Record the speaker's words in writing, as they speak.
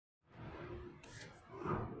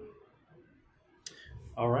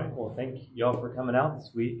All right. Well, thank y'all for coming out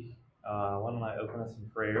this week. Why don't I open us in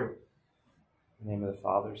prayer? In the name of the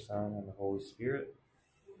Father, Son, and the Holy Spirit.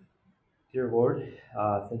 Dear Lord,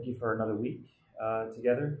 thank you for another week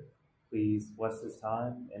together. Please bless this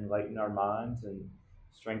time, enlighten our minds, and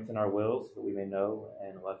strengthen our wills so that we may know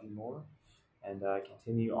and love you more, and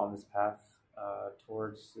continue on this path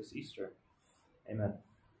towards this Easter. Amen.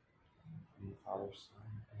 In the Father, Son,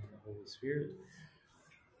 and the Holy Spirit.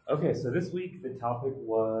 Okay, so this week the topic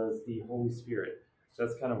was the Holy Spirit. So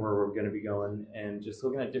that's kind of where we're going to be going and just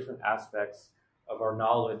looking at different aspects of our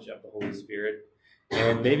knowledge of the Holy Spirit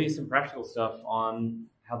and maybe some practical stuff on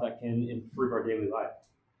how that can improve our daily life.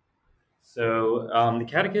 So the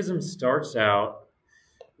Catechism starts out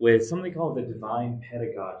with something called the divine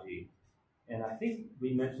pedagogy. And I think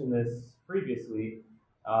we mentioned this previously,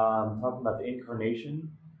 talking about the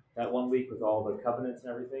incarnation that one week with all the covenants and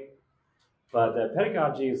everything. But the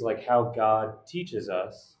pedagogy is like how God teaches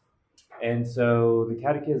us. And so the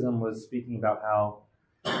Catechism was speaking about how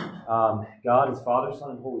God is Father, Son,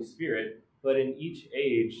 and Holy Spirit, but in each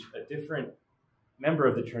age, a different member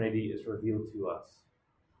of the Trinity is revealed to us.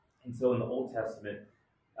 And so in the Old Testament,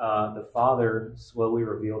 the Father slowly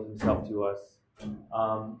revealed himself to us.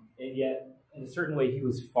 And yet, in a certain way, he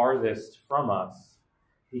was farthest from us.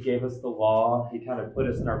 He gave us the law. He kind of put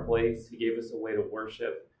us in our place. He gave us a way to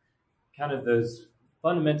worship. Kind of those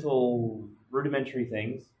fundamental, rudimentary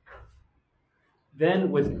things.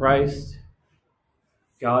 Then with Christ,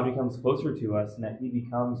 God becomes closer to us and that he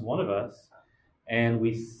becomes one of us. And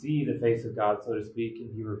we see the face of God, so to speak,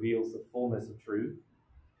 and he reveals the fullness of truth.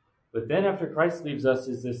 But then after Christ leaves us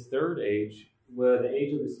is this third age, where the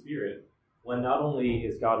age of the Spirit, when not only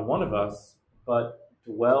is God one of us, but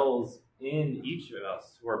dwells in each of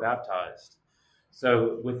us who are baptized.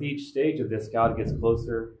 So with each stage of this, God gets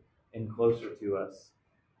closer and closer to us.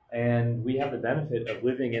 And we have the benefit of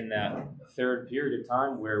living in that third period of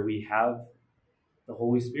time where we have the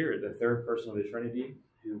Holy Spirit, the third person of the Trinity,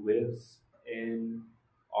 who lives in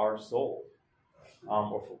our soul.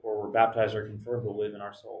 Or we're baptized or confirmed to live in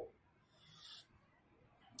our soul.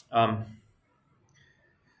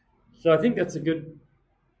 So I think that's a good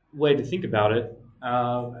way to think about it.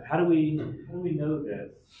 How do we know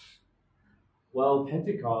this? Well,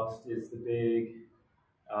 Pentecost is the big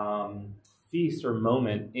feast or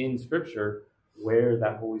moment in Scripture where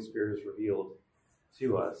that Holy Spirit is revealed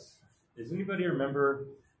to us. Does anybody remember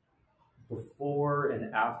before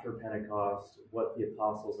and after Pentecost what the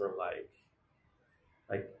apostles are like?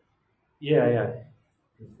 Yeah.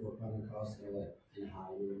 Before Pentecost, they were in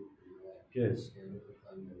hiding, Good. scared to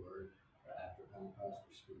proclaim the word. But after Pentecost,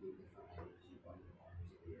 they're speaking different languages and going to the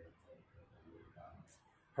corners of the earth to proclaim the word of God.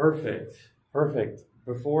 Perfect.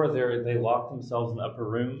 Before they lock themselves in the upper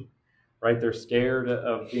room, right? They're scared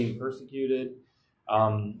of being persecuted,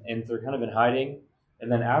 and they're kind of in hiding.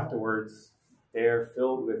 And then afterwards, they're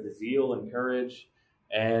filled with zeal and courage,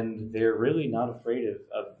 and they're really not afraid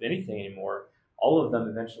of anything anymore. All of them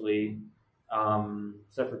eventually,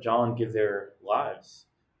 except for John, give their lives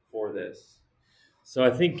for this. So I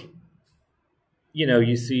think,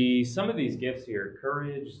 you see some of these gifts here: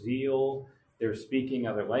 courage, zeal. They're speaking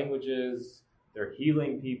other languages. They're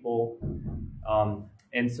healing people.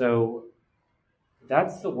 And so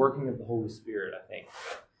that's the working of the Holy Spirit, I think.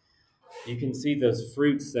 You can see those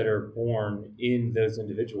fruits that are born in those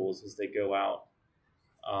individuals as they go out.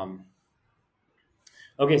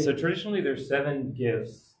 Okay, so traditionally there's 7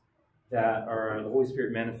 gifts that the Holy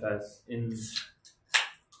Spirit manifests in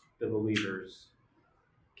the believers.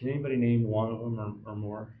 Can anybody name one of them or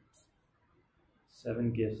more?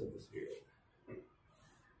 7 gifts of the Spirit.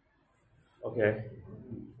 Okay,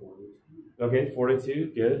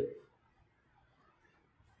 42, good.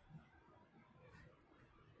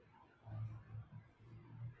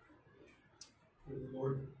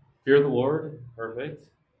 Fear of the Lord, perfect.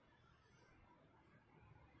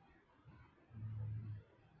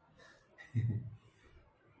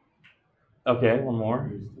 Okay, one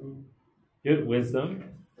more. Good, wisdom.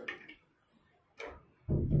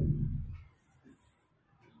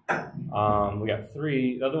 We got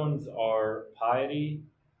 3. The other ones are piety,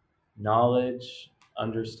 knowledge,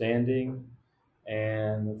 understanding,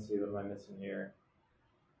 and let's see, what am I missing here?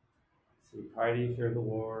 Let's see, piety, fear of the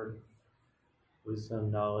Lord,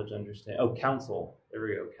 wisdom, knowledge, understanding. Oh, counsel. There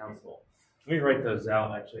we go, counsel. Let me write those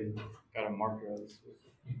out. Actually, got a marker on this.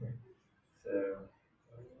 So.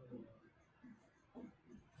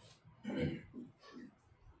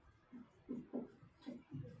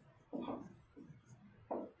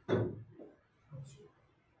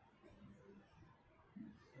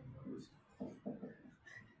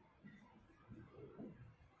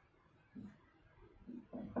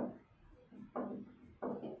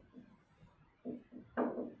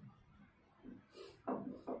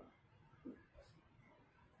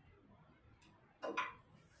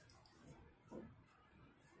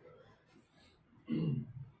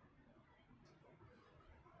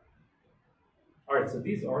 right, so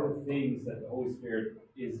these are the things that the Holy Spirit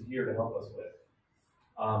is here to help us with.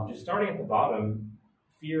 Just starting at the bottom,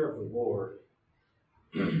 fear of the Lord.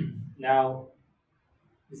 Now,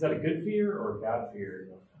 is that a good fear or a bad fear?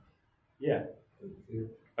 Yeah. Good fear.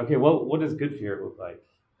 Okay, well, what does good fear look like?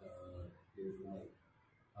 Is like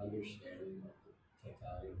understanding like the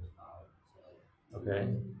totality of his power. So like,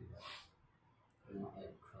 Okay. not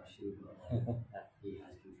like crush you, but like he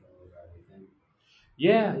has control over everything.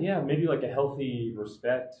 Yeah, maybe like a healthy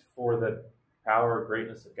respect for the power,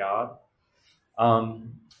 greatness of God.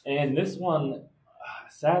 And this one,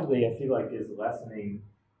 sadly, I feel like is lessening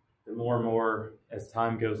the more and more as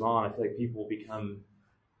time goes on. I feel like people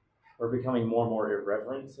are becoming more and more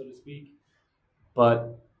irreverent, so to speak.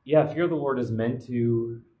 But yeah, fear of the Lord is meant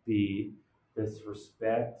to be this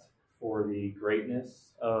respect for the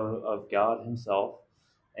greatness of God himself.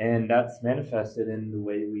 And that's manifested in the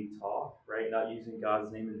way we talk, right? Not using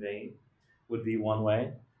God's name in vain would be one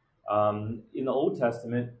way. In the Old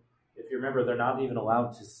Testament, if you remember, they're not even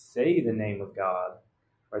allowed to say the name of God,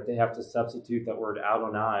 right? They have to substitute that word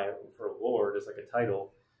Adonai for Lord as like a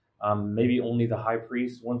title. Maybe only the high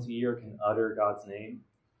priest once a year can utter God's name.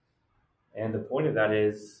 And the point of that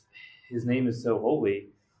is his name is so holy,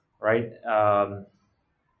 right?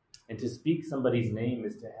 And to speak somebody's name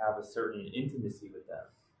is to have a certain intimacy with them.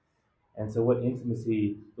 And so what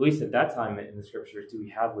intimacy, at least at that time in the scriptures, do we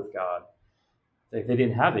have with God? Like they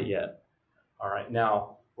didn't have it yet. All right,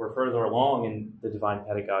 now we're further along in the divine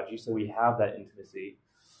pedagogy, so we have that intimacy.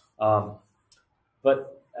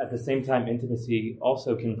 But at the same time, intimacy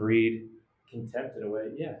also can breed contempt in a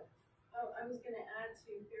way. Yeah. Oh, I was going to add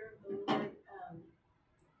to fear of the Lord.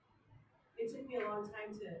 It took me a long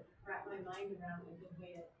time to wrap my mind around a good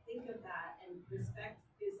way to think of that, and respect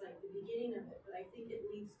is like the beginning of it, but I think it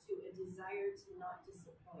leads to a desire to not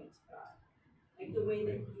disappoint God. Like the way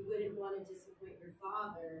that you wouldn't want to disappoint your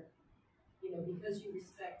father, because you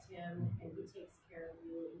respect him and he takes care of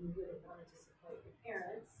you, and you wouldn't want to disappoint your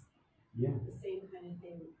parents. Yeah. The same kind of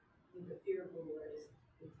thing with the fear of the Lord is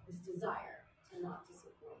this desire to not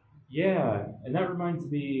disappoint. Yeah, and that reminds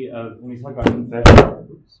me of when we talk about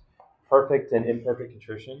confession, perfect and imperfect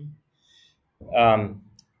contrition.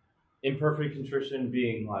 Imperfect contrition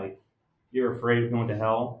being like you're afraid of going to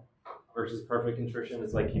hell, versus perfect contrition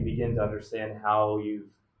is like you begin to understand how you've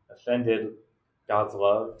offended God's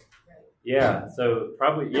love. Right. Yeah, so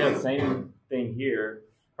probably, same thing here.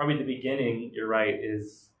 Probably the beginning, you're right,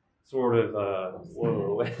 is sort of,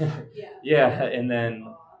 whoa. Yeah, and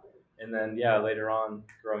then, later on,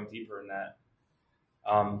 growing deeper in that.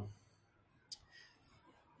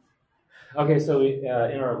 Okay, so in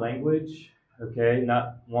our language,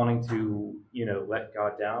 not wanting to, let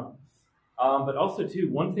God down. But also, too,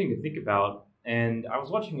 one thing to think about, and I was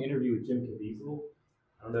watching an interview with Jim Caviezel.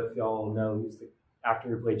 I don't know if y'all know, he's the actor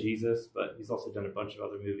who played Jesus, but he's also done a bunch of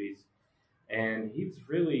other movies. And he's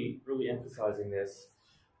really, really emphasizing this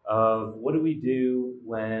of what do we do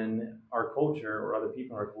when our culture or other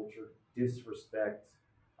people in our culture disrespect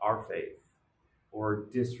our faith or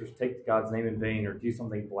take God's name in vain or do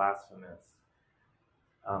something blasphemous.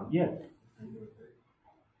 Yeah.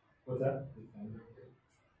 What's that?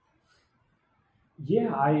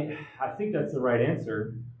 Yeah, I think that's the right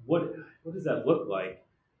answer. What does that look like?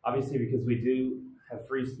 Obviously, because we do have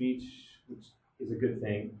free speech, which is a good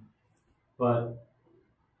thing, but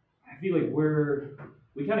I feel like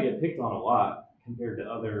we kind of get picked on a lot compared to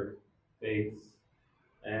other faiths,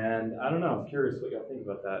 and I don't know. I'm curious what y'all think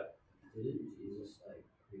about that. Didn't Jesus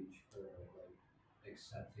preach for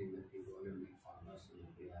accepting that people are going to make fun of us and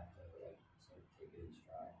we have to take it in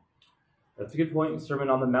stride? That's a good point. Sermon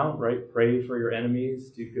on the Mount, right? Pray for your enemies,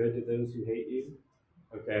 do good to those who hate you.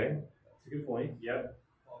 Okay, that's a good point. Yep.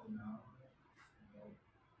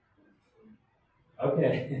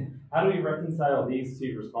 Okay, how do we reconcile these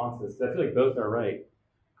two responses? I feel like both are right.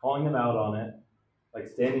 Calling them out on it, like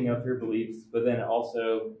standing up for your beliefs, but then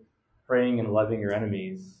also praying and loving your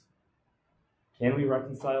enemies. Can we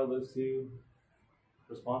reconcile those two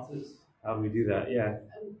responses? How do we do that? Yeah.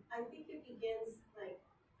 I think it begins,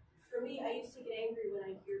 for me, I used to get angry when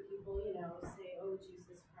I hear people, say, oh,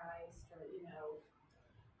 Jesus Christ, or,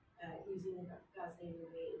 using God's name in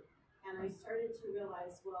vain. And I started to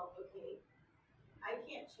realize, well, okay, I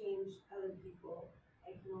can't change other people.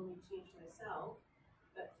 I can only change myself.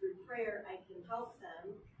 But through prayer, I can help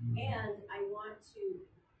them. And I want to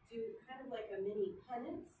do kind of like a mini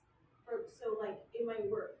penance. In my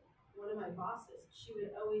work, one of my bosses, she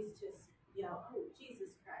would always just yell, oh,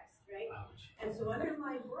 Jesus Christ, right? Ouch. And so under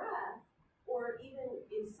my breath, or even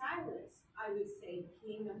in silence, I would say,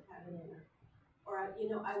 King of heaven and earth. or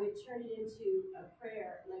I would turn it into a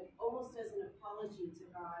prayer, like almost as an apology to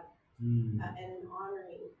God and an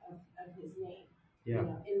honoring of His name,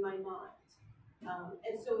 in my mind.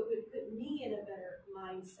 And so it would put me in a better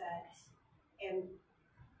mindset, and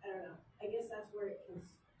I don't know. I guess that's where it can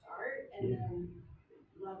start, and then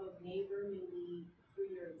love of neighbor, maybe through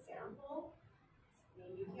your example. I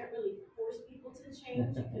mean, you can't really force people to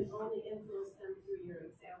change. You can only influence them through your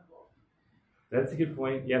example. That's a good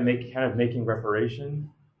point. Yeah, making reparation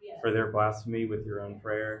for their blasphemy with your own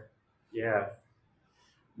prayer. Yeah.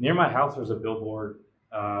 Near my house, there's a billboard.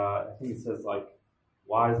 I think it says like,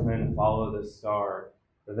 "Wise men follow the star,"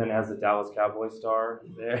 but then it has the Dallas Cowboy star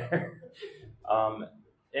there.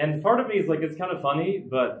 And part of me is like, it's kind of funny,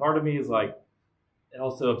 but part of me is like, it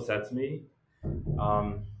also upsets me.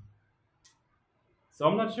 So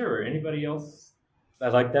I'm not sure. Anybody else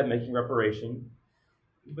that like that, making reparation?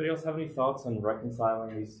 Anybody else have any thoughts on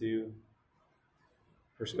reconciling these two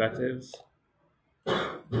perspectives?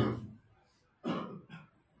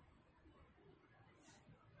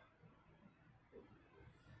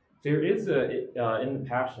 There is in the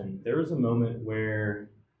Passion, there is a moment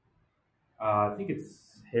where I think it's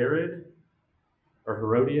Herod or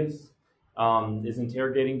Herodias is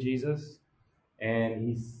interrogating Jesus, and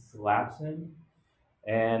he slaps him,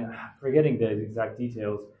 and I'm forgetting the exact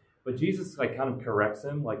details, but Jesus like kind of corrects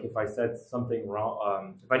him, like, if I said something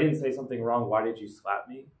wrong, if I didn't say something wrong, why did you slap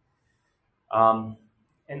me?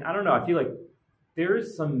 And I don't know, I feel like there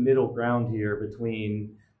is some middle ground here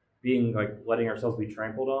between being like letting ourselves be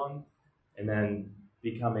trampled on and then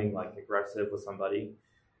becoming like aggressive with somebody.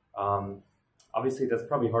 Obviously that's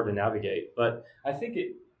probably hard to navigate, but I think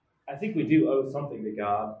we do owe something to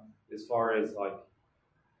God as far as like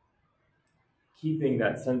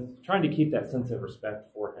trying to keep that sense of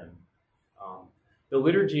respect for Him. The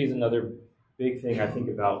liturgy is another big thing I think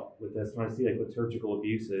about with this. When I see like liturgical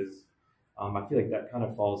abuses, I feel like that kind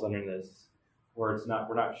of falls under this, where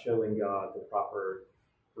we're not showing God the proper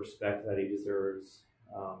respect that He deserves,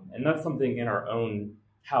 and that's something in our own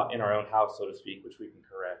house, so to speak, which we can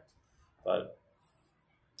correct. But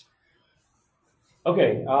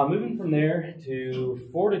okay, moving from there to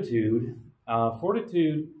fortitude.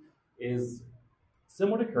 Fortitude is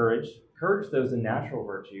similar to courage. Courage, though, is a natural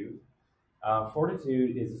virtue.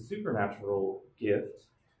 Fortitude is a supernatural gift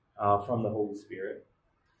from the Holy Spirit.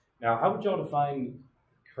 Now, how would y'all define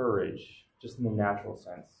courage, just in the natural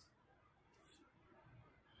sense?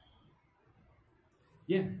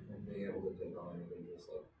 Yeah. And being able to take on anything just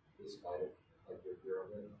like despite of like your fear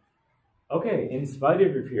of it. Okay, in spite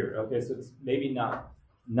of your fear. Okay, so it's maybe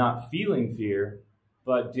not feeling fear,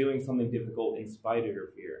 but doing something difficult in spite of your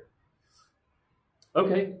fear.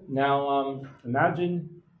 Okay, now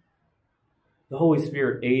imagine the Holy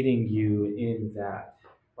Spirit aiding you in that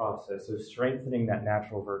process of strengthening that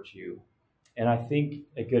natural virtue. And I think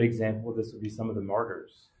a good example of this would be some of the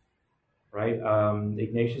martyrs, right?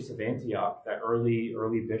 Ignatius of Antioch, that early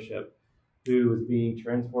bishop who was being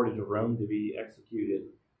transported to Rome to be executed.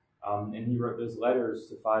 And he wrote those letters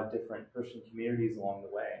to 5 different Christian communities along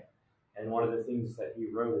the way. And one of the things that he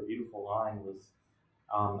wrote, a beautiful line, was,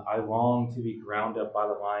 I long to be ground up by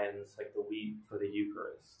the lions like the wheat for the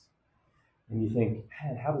Eucharist. And you think,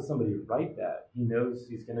 man, how does somebody write that? He knows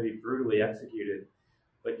he's going to be brutally executed,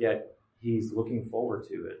 but yet he's looking forward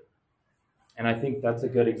to it. And I think that's a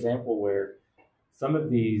good example where some of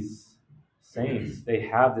these saints, they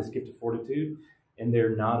have this gift of fortitude, and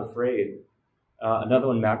they're not afraid. Another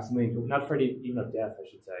one, Maximilian, not afraid even of death, I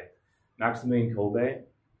should say. Maximilian Kolbe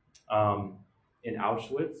in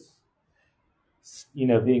Auschwitz,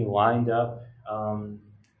 being lined up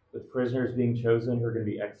with prisoners being chosen who are going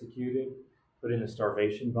to be executed, put in a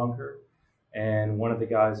starvation bunker. And one of the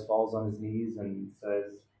guys falls on his knees and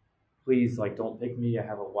says, please, don't pick me. I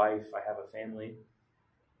have a wife. I have a family.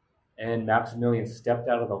 And Maximilian stepped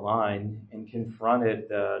out of the line and confronted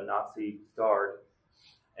the Nazi guard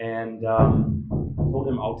and told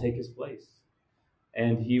him, I'll take his place.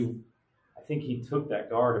 And I think he took that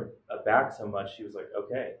guard aback so much, he was like,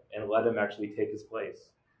 okay, and let him actually take his place.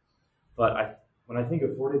 But when I think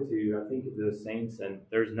of fortitude, I think of those saints, and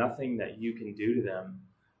there's nothing that you can do to them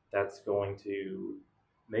that's going to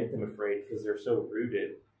make them afraid, because they're so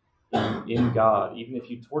rooted in God. Even if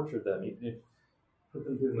you torture them, even if you put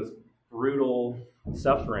them through the most brutal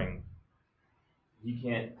suffering, you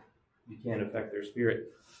can't affect their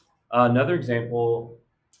spirit. Another example,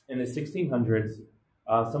 in the 1600s,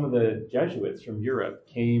 some of the Jesuits from Europe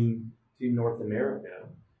came to North America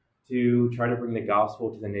to try to bring the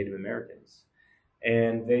gospel to the Native Americans.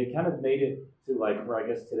 And they kind of made it to where I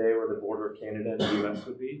guess today, where the border of Canada and the U.S.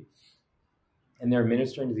 would be. and they're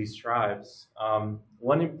ministering to these tribes.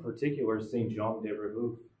 One in particular is Saint Jean de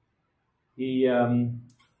Brebeuf. He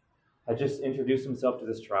had just introduced himself to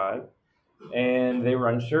this tribe, and they were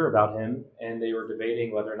unsure about him, and they were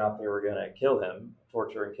debating whether or not they were going to kill him,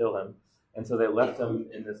 torture and kill him. And so they left him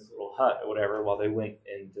in this little hut or whatever while they went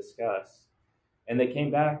and discussed. And they came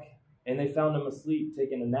back, and they found him asleep,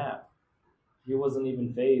 taking a nap. He wasn't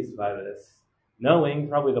even fazed by this, knowing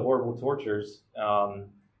probably the horrible tortures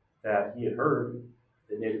that he had heard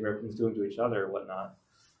the Native Americans doing to each other and whatnot.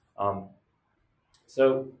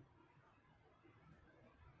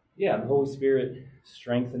 The Holy Spirit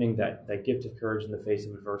strengthening that gift of courage in the face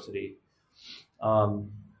of adversity.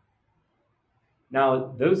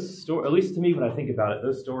 Now, those stories, at least to me when I think about it,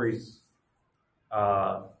 those stories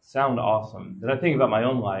sound awesome. Then I think about my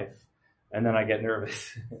own life, and then I get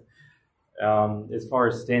nervous. As far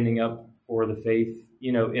as standing up for the faith,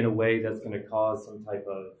 in a way that's going to cause some type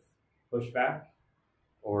of pushback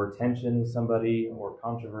or tension with somebody or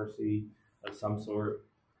controversy of some sort.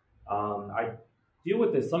 I deal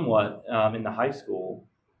with this somewhat in the high school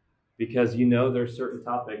because there's certain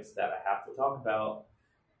topics that I have to talk about,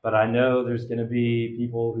 but I know there's going to be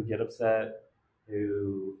people who get upset,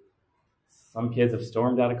 some kids have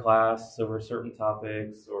stormed out of class over certain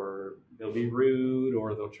topics, or they'll be rude,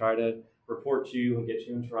 or they'll try to report you and get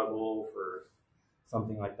you in trouble for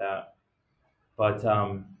something like that. But,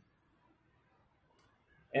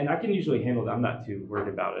 and I can usually handle that. I'm not too worried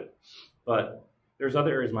about it. But there's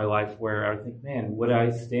other areas of my life where I think, man, would I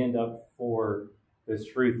stand up for this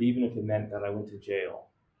truth, even if it meant that I went to jail,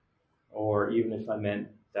 or even if I meant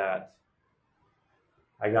that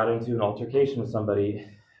I got into an altercation with somebody.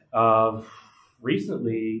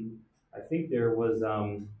 Recently, I think there was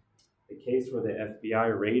a case where the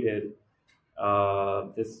FBI raided a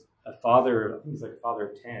father, I think he's like a father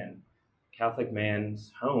of 10, Catholic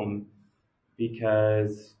man's home,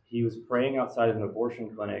 because he was praying outside of an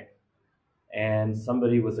abortion clinic and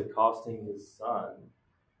somebody was accosting his son.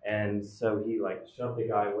 And so he shoved the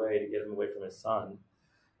guy away to get him away from his son.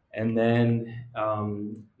 And then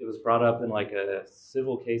it was brought up in a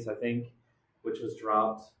civil case, I think, which was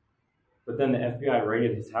dropped. But then the FBI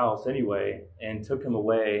raided his house anyway and took him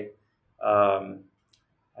away. I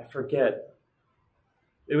forget.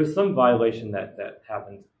 It was some violation that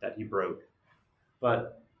happened that he broke.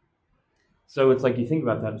 But so it's you think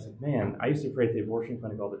about that, it's man, I used to pray at the abortion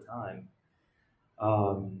clinic all the time.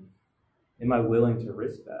 Am I willing to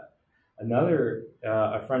risk that? Another,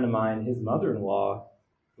 a friend of mine, his mother-in-law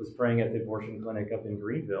was praying at the abortion clinic up in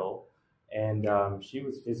Greenville, and she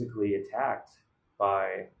was physically attacked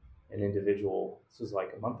by an individual. This was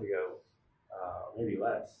a month ago, maybe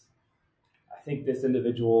less. I think this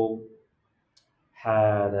individual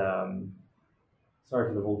had, sorry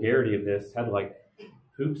for the vulgarity of this, had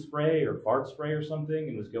poop spray or fart spray or something,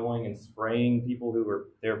 and was going and spraying people who were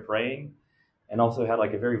there praying, and also had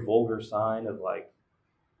a very vulgar sign of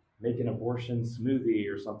make an abortion smoothie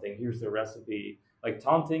or something. Here's the recipe,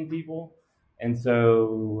 taunting people. And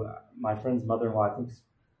so my friend's mother-in-law, I think,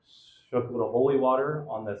 shook a little holy water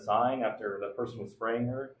on the sign after the person was spraying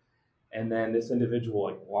her. And then this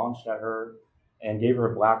individual launched at her and gave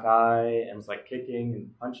her a black eye and was kicking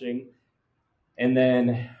and punching. And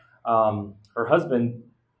then her husband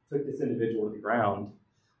took this individual to the ground.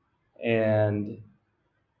 And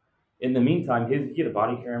in the meantime, he had a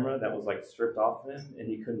body camera that was stripped off of him, and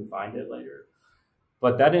he couldn't find it later.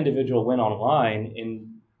 But that individual went online,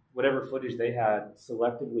 and whatever footage they had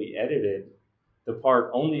selectively edited the part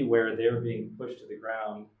only where they were being pushed to the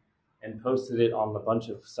ground, and posted it on a bunch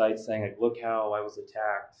of sites saying look how I was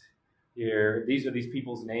attacked here. These are these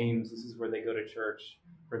people's names. This is where they go to church,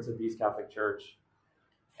 Prince of Peace Catholic Church.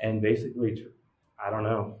 And basically, I don't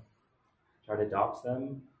know, try to dox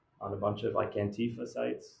them on a bunch of Antifa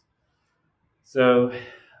sites. So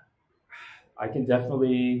I can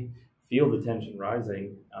definitely feel the tension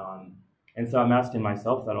rising. And so I'm asking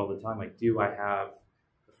myself that all the time, do I have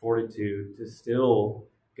the fortitude to still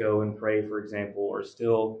go and pray, for example, or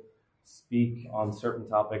still speak on certain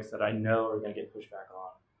topics that I know are going to get pushback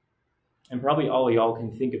on? And probably all of y'all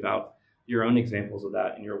can think about your own examples of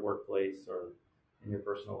that in your workplace or in your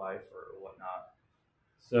personal life or whatnot.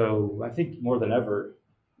 So I think more than ever,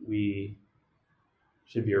 we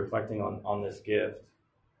should be reflecting on this gift.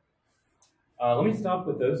 Let me stop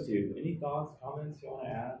with those two. Any thoughts, comments you want to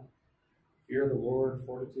add? Fear of the Lord,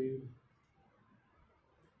 fortitude.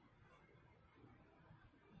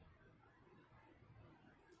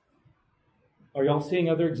 Are y'all seeing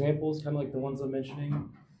other examples, kind of the ones I'm mentioning?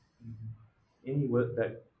 Any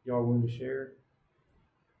that y'all are willing to share?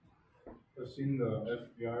 I've seen the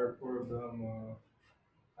FBI report of them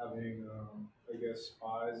having, I guess,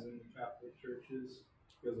 spies in Catholic churches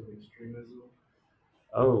because of extremism?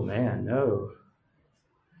 Oh man, no.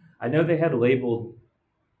 I know they had labeled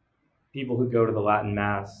people who go to the Latin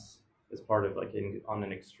Mass as part of on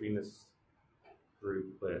an extremist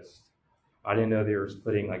group list. I didn't know they were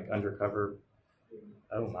putting like undercover.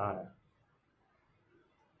 Oh my.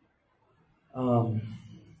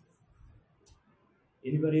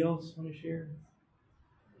 Anybody else want to share?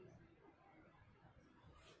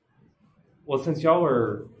 Well, since y'all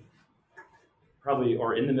are probably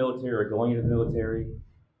or in the military or going into the military,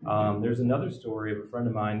 there's another story of a friend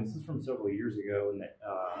of mine. This is from several years ago, and a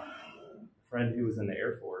friend who was in the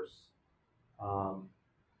Air Force.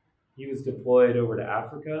 He was deployed over to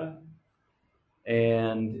Africa,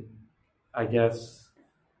 and I guess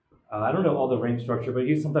I don't know all the rank structure, but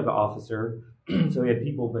he was some type of officer, so he had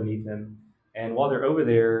people beneath him. And while they're over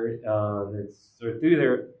there,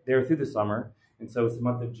 they're through the summer, and so it's the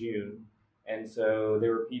month of June, and so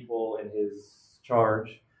there were people in his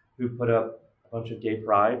charge who put up a bunch of gay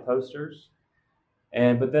pride posters,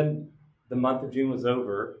 but then the month of June was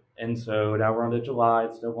over, and so now we're on to July.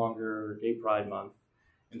 It's no longer Gay Pride Month,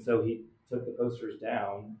 and so he took the posters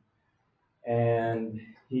down, and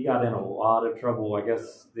he got in a lot of trouble. I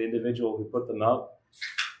guess the individual who put them up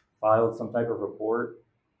filed some type of report,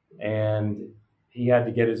 and he had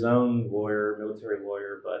to get his own lawyer, military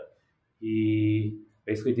lawyer, but he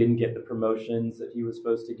basically didn't get the promotions that he was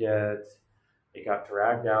supposed to get. It got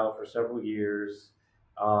dragged out for several years.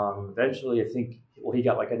 Eventually, I think, he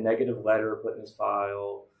got like a negative letter put in his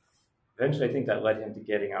file. Eventually, I think that led him to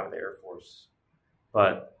getting out of the Air Force.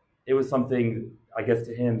 But it was something, I guess,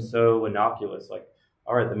 to him so innocuous, like,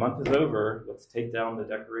 all right, the month is over, let's take down the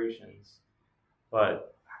decorations.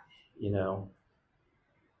 But,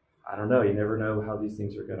 I don't know. You never know how these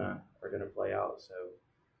things are gonna play out. So,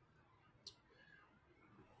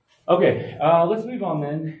 okay, let's move on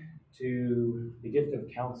then to the gift of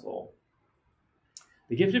counsel.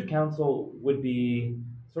 The gift of counsel would be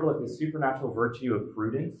sort of like the supernatural virtue of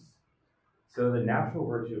prudence. So the natural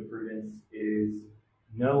virtue of prudence is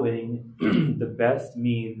knowing the best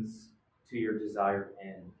means to your desired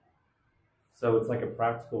end. So it's like a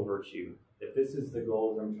practical virtue. If this is the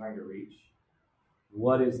goal that I'm trying to reach,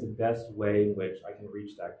 what is the best way in which I can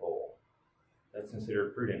reach that goal? That's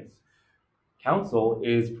considered prudence. Counsel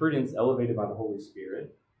is prudence elevated by the Holy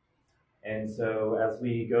Spirit. And so as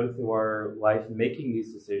we go through our life making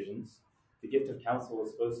these decisions, the gift of counsel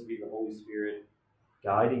is supposed to be the Holy Spirit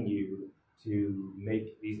guiding you to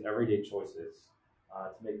make these everyday choices,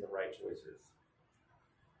 to make the right choices.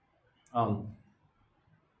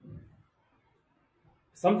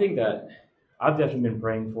 Something that I've definitely been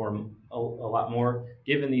praying for a lot more,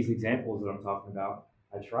 given these examples that I'm talking about.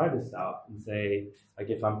 I try to stop and say, like,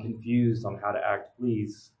 if I'm confused on how to act,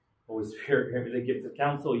 please, Holy Spirit, grant me the gift of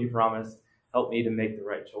counsel you promised. Help me to make the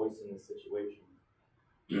right choice in this situation.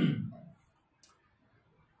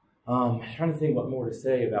 Trying to think what more to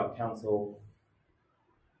say about counsel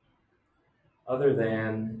other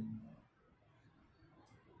than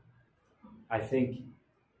I think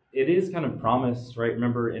it is kind of promised, right?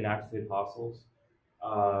 Remember in Acts of the Apostles,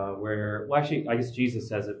 I guess Jesus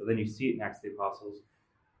says it, but then you see it in Acts of the Apostles,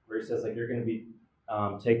 where he says, like, you're going to be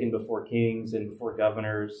taken before kings and before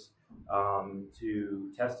governors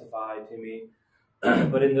to testify to me.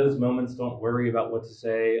 But in those moments, don't worry about what to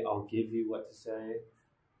say. I'll give you what to say.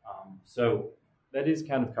 So that is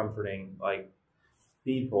kind of comforting. Like,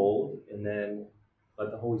 be bold, and then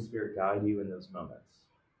let the Holy Spirit guide you in those moments.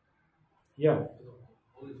 Yeah.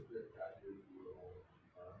 Holy Spirit guide you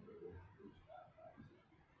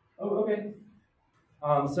Oh, okay.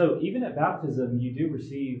 So even at baptism, you do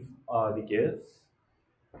receive the gifts.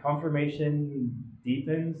 Confirmation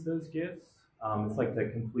deepens those gifts. It's like the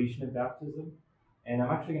completion of baptism. And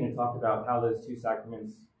I'm actually going to talk about how those two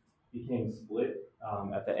sacraments became split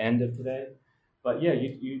at the end of today. But yeah,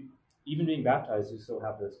 you even being baptized, you still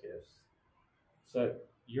have those gifts. So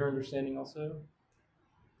your understanding also?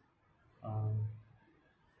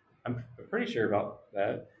 I'm pretty sure about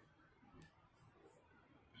that.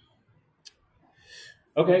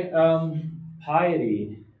 Okay,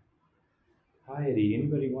 piety. Piety.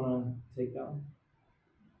 Anybody want to take that one?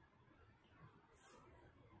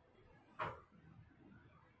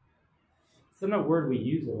 It's not a word we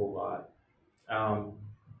use a whole lot.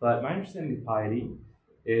 But my understanding of piety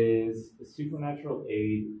is a supernatural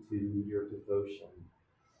aid to your devotion,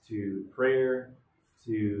 to prayer,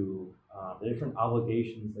 to the different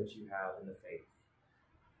obligations that you have in the faith.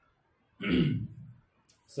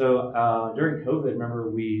 So during COVID,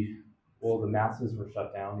 remember the masses were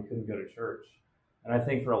shut down. We couldn't go to church. And I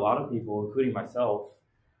think for a lot of people, including myself,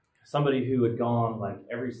 somebody who had gone like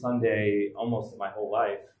every Sunday almost my whole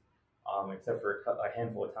life, except for a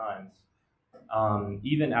handful of times.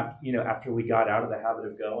 Even after we got out of the habit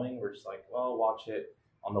of going, we're just like, well, watch it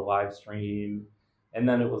on the live stream. And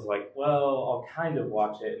then it was like, well, I'll kind of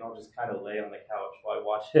watch it and I'll just kind of lay on the couch while I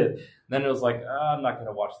watch it. And then it was like, I'm not going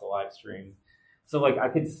to watch the live stream. So like I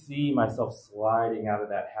could see myself sliding out of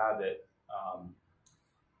that habit.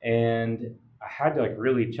 And I had to like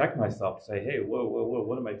really check myself to say, hey, whoa,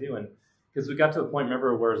 what am I doing? Because we got to a point,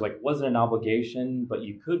 remember, where it was like, wasn't an obligation, but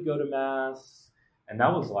you could go to Mass. And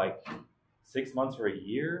that was like 6 months or a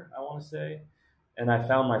year, I want to say. And I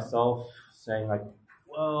found myself saying like,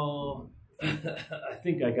 well, I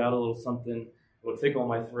think I got a little something. It will tickle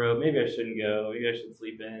my throat. Maybe I shouldn't go. Maybe I should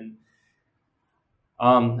sleep in.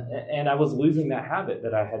 And I was losing that habit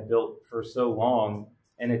that I had built for so long.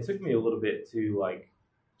 And it took me a little bit to like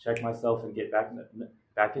check myself and get back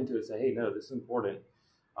into it and say, hey, no, this is important.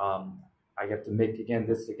 I have to make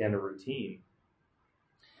this again a routine.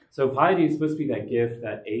 So piety is supposed to be that gift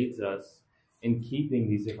that aids us in keeping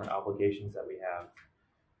these different obligations that we have.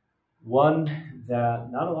 One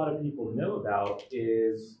that not a lot of people know about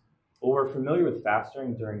is, well, we're familiar with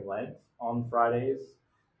fasting during Lent on Fridays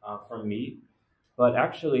from meat, but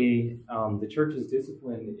actually the church's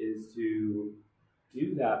discipline is to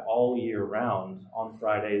do that all year round on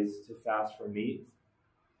Fridays to fast from meat.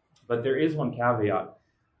 But there is one caveat.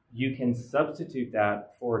 You can substitute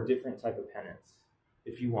that for a different type of penance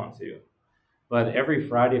if you want to. But every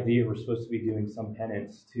Friday of the year, we're supposed to be doing some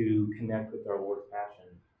penance to connect with our Lord's Passion.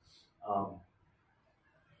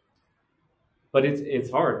 But it's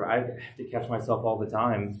hard, right? I have to catch myself all the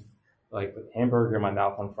time, like with hamburger in my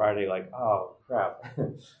mouth on Friday, like, oh, crap.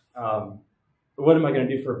 What am I going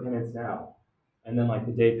to do for a penance now? And then like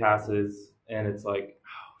the day passes and it's like,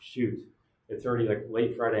 oh, shoot, it's already like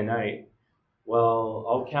late Friday night. Well,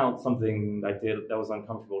 I'll count something I did that was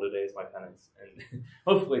uncomfortable today as my penance. And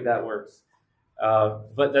hopefully that works.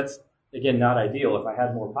 But that's, again, not ideal. If I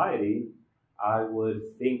had more piety, I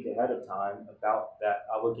would think ahead of time about that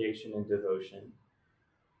obligation and devotion,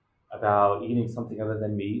 about eating something other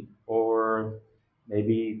than meat, or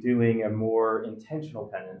maybe doing a more intentional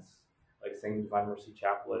penance, like saying the Divine Mercy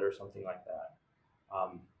Chaplet or something like that.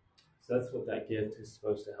 So that's what that gift is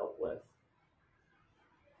supposed to help with.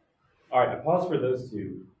 All right, I pause for those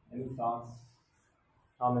two. Any thoughts,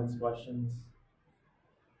 comments, questions?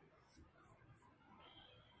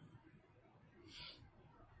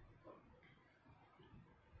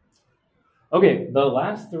 Okay, the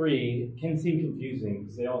last three can seem confusing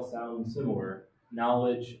because they all sound similar.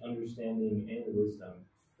 Knowledge, understanding, and wisdom.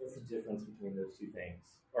 What's the difference between those two things?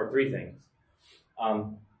 Or three things?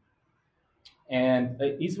 And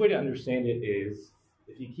the easy way to understand it is,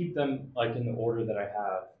 if you keep them like in the order that I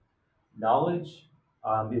have, knowledge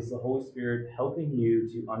is the Holy Spirit helping you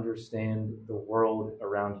to understand the world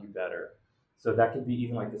around you better. So that could be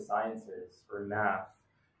even like the sciences, or math,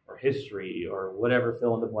 or history, or whatever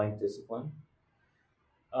fill-in-the-blank discipline.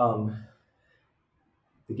 The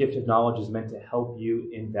gift of knowledge is meant to help you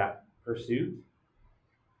in that pursuit.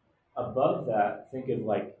 Above that, think of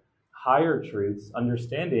like higher truths.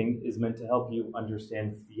 Understanding is meant to help you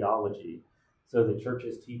understand theology. So the church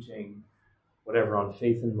is teaching whatever on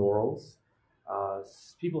faith and morals.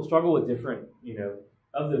 People struggle with different,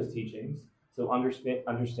 of those teachings. So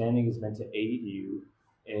understanding is meant to aid you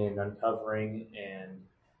in uncovering and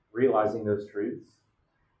realizing those truths.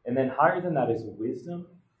 And then higher than that is wisdom.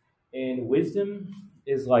 And wisdom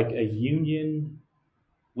is like a union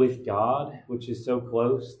with God, which is so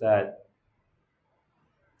close that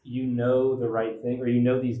you know the right thing, or you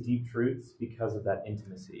know these deep truths because of that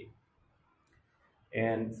intimacy.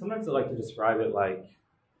 And sometimes I like to describe it like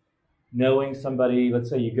knowing somebody. Let's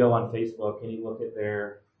say you go on Facebook and you look at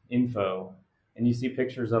their info and you see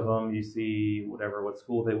pictures of them, you see what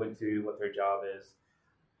school they went to, what their job is.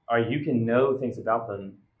 Or you can know things about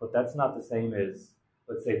them, but that's not the same as,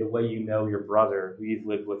 let's say, the way you know your brother who you've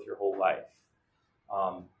lived with your whole life.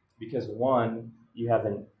 Because one, you have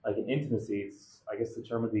an intimacy. I guess the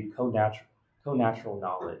term would be co-natural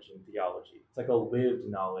knowledge in theology. It's like a lived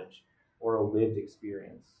knowledge or a lived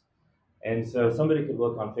experience. And so somebody could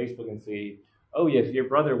look on Facebook and see, oh yeah, if your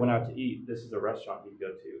brother went out to eat, this is a restaurant he'd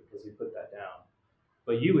go to because he put that down.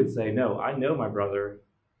 But you would say, no, I know my brother.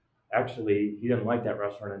 Actually, he doesn't like that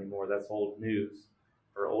restaurant anymore. That's old news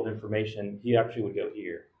or old information. He actually would go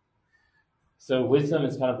here. So wisdom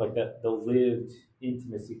is kind of like the lived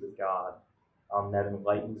intimacy with God that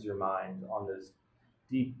enlightens your mind on those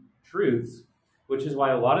deep truths, which is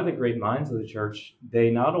why a lot of the great minds of the church, they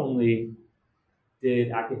not only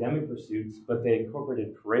did academic pursuits, but they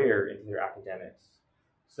incorporated prayer into their academics.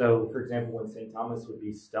 So, for example, when St. Thomas would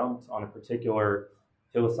be stumped on a particular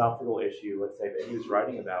philosophical issue, let's say, that he was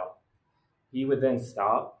writing about, he would then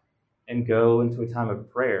stop and go into a time of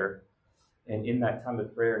prayer. And in that time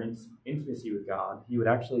of prayer and intimacy with God, he would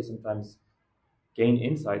actually sometimes gain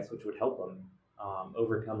insights which would help him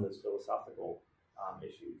overcome those philosophical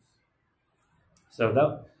issues. So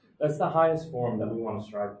that's the highest form that we want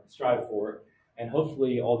to strive for. And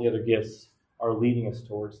hopefully all the other gifts are leading us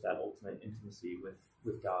towards that ultimate intimacy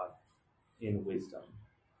with God in wisdom.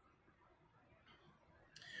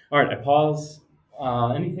 All right, I pause.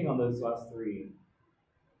 Anything on those last three?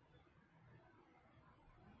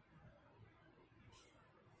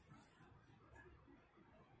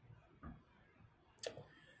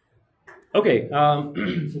 Okay,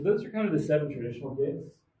 so those are kind of the 7 traditional gifts,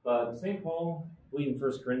 but St. Paul, I believe in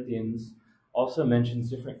 1 Corinthians, also mentions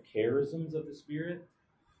different charisms of the Spirit.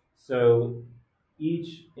 So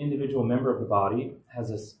each individual member of the body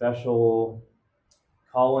has a special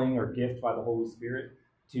calling or gift by the Holy Spirit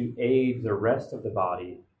to aid the rest of the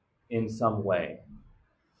body in some way.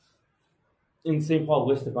 And St. Paul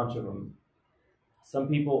lists a bunch of them. Some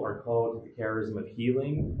people are called to the charism of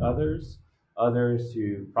healing others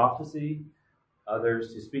to prophecy,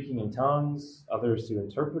 others to speaking in tongues, others to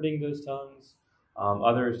interpreting those tongues,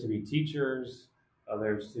 others to be teachers,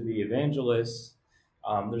 others to be evangelists.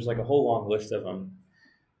 There's like a whole long list of them.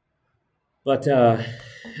 But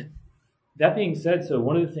that being said, so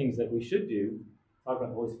one of the things that we should do, talk about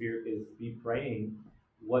the Holy Spirit, is be praying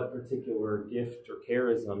what particular gift or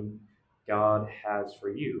charism God has for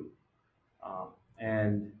you.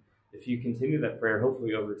 And if you continue that prayer,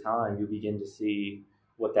 hopefully over time, you'll begin to see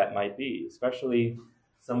what that might be, especially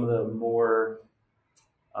some of the more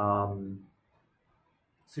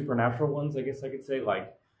supernatural ones, I guess I could say.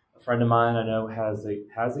 Like a friend of mine I know has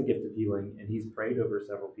a gift of healing, and he's prayed over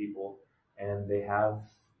several people, and they have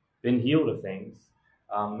been healed of things.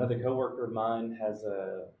 Another coworker of mine has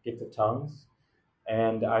a gift of tongues,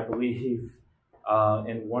 and I believe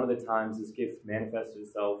in one of the times this gift manifested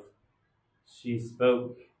itself, she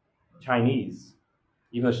spoke Chinese,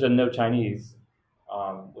 even though she doesn't know Chinese,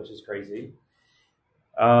 which is crazy.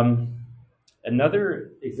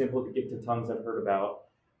 Another example of the gift of tongues I've heard about,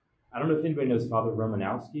 I don't know if anybody knows Father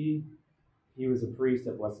Romanowski. He was a priest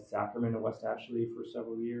at Blessed Sacrament in West Ashley for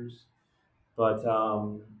several years. But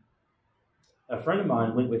a friend of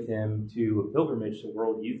mine went with him to a pilgrimage to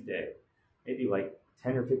World Youth Day, maybe like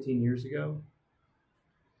 10 or 15 years ago.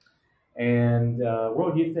 And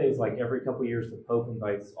World Youth Day is like every couple of years the Pope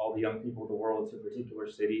invites all the young people of the world to a particular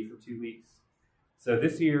city for 2 weeks. So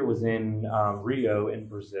this year was in Rio in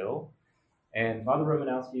Brazil. And Father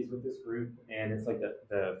Romanowski is with this group, and it's like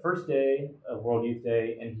the first day of World Youth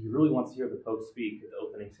Day, and he really wants to hear the Pope speak at the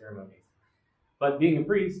opening ceremonies. But being a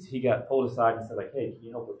priest, he got pulled aside and said, like, hey, can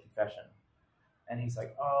you help with confession? And he's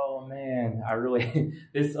like, oh, man, I really,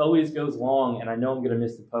 this always goes long, and I know I'm going to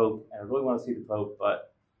miss the Pope, and I really want to see the Pope,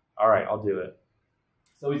 but all right, I'll do it.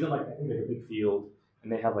 So he's in, like, I think, like a big field,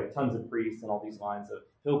 and they have, like, tons of priests and all these lines of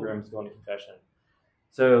pilgrims going to confession.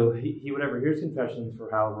 So he would ever hears confessions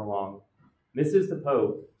for however long, misses the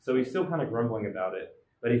Pope, so he's still kind of grumbling about it,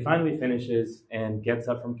 but he finally finishes and gets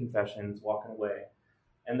up from confessions, walking away.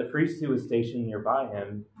 And the priest who was stationed nearby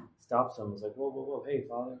him stops him and was like, whoa, whoa, whoa, hey,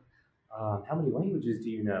 Father, how many languages do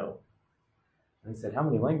you know? And he said, how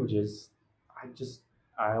many languages?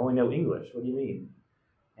 I only know English. What do you mean?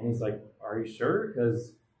 And he's like, are you sure?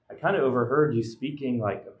 Because I kind of overheard you speaking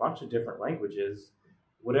like a bunch of different languages.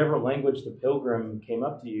 Whatever language the pilgrim came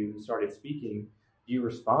up to you and started speaking, you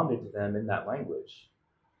responded to them in that language.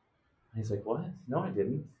 And he's like, what? No, I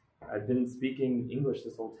didn't. I've been speaking English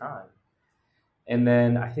this whole time. And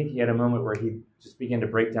then I think he had a moment where he just began to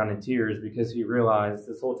break down in tears because he realized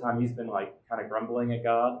this whole time he's been like kind of grumbling at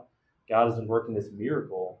God. God has been working this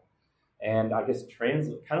miracle. And I guess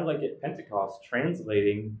kind of like at Pentecost,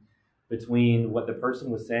 translating between what the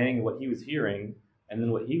person was saying and what he was hearing, and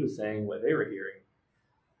then what he was saying and what they were hearing.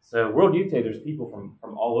 So World Youth Day, there's people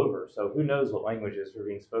from all over. So who knows what languages were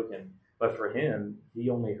being spoken. But for him, he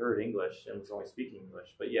only heard English and was only speaking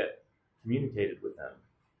English, but yet communicated with them.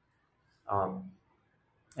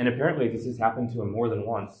 And apparently this has happened to him more than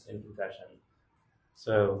once in confession.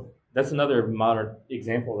 So that's another modern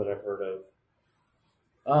example that I've heard of.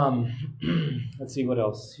 Let's see what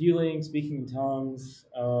else. Healing, speaking in tongues.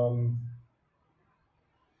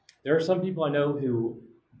 There are some people I know who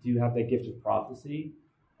do have that gift of prophecy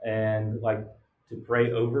and like to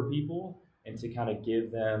pray over people and to kind of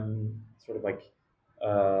give them sort of like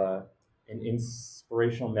an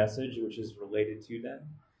inspirational message which is related to them.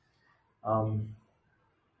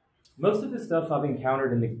 Most of the stuff I've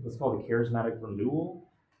encountered in what's called the charismatic renewal,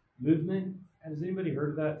 movement. Has anybody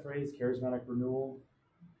heard of that phrase, charismatic renewal?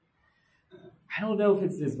 I don't know if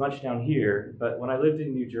it's as much down here, but when I lived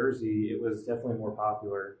in New Jersey, it was definitely more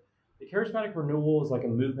popular. The charismatic renewal is like a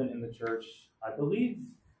movement in the church, I believe,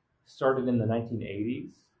 started in the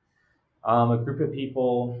 1980s. A group of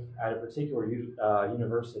people at a particular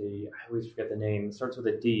university, I always forget the name, it starts with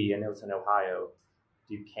a D, and it was in Ohio.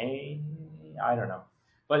 Duquesne? I don't know.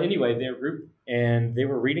 But anyway, they were a group, and they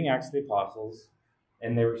were reading Acts of the Apostles,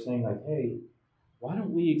 and they were saying, like, hey, why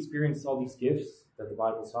don't we experience all these gifts that the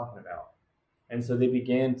Bible's talking about? And so they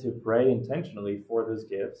began to pray intentionally for those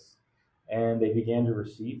gifts, and they began to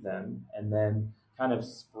receive them, and then kind of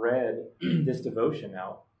spread this devotion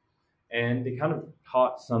out. And they kind of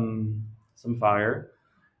caught some fire.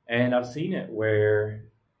 And I've seen it where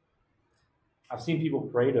I've seen people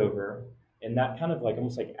prayed over, and that kind of like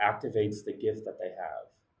almost like activates the gift that they have.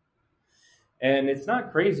 And it's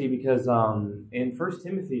not crazy because in 1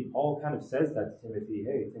 Timothy, Paul kind of says that to Timothy,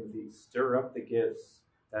 hey, Timothy, stir up the gifts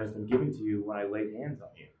that has been given to you when I laid hands on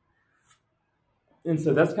you. And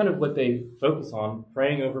so that's kind of what they focus on,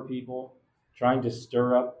 praying over people, trying to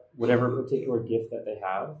stir up whatever particular gift that they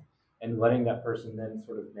have, and letting that person then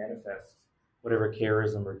sort of manifest whatever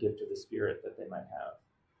charism or gift of the Spirit that they might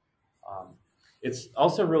have. It's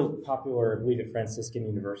also real popular, I believe, at Franciscan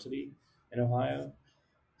University in Ohio.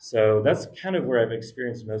 So that's kind of where I've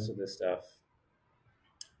experienced most of this stuff.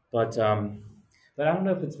 But I don't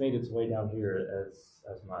know if it's made its way down here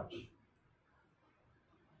as much.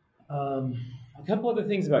 A couple other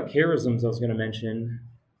things about charisms I was going to mention.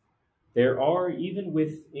 There are, even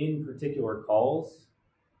within particular calls,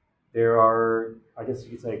 there are, I guess you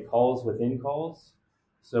could say, calls within calls.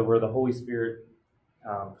 So where the Holy Spirit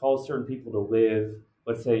calls certain people to live,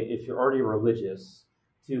 let's say if you're already religious,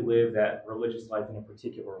 to live that religious life in a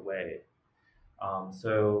particular way.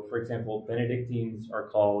 So, for example, Benedictines are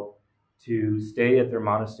called to stay at their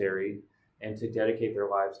monastery and to dedicate their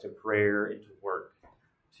lives to prayer and to work,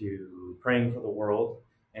 to praying for the world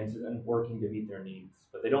and working to meet their needs.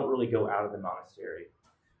 But they don't really go out of the monastery.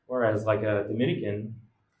 Whereas like a Dominican,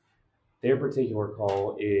 their particular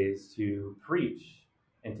call is to preach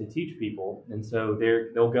and to teach people. And so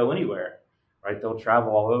they'll go anywhere, right? They'll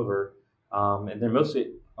travel all over. And they're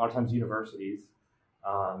mostly, a lot of times, universities.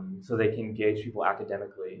 So they can engage people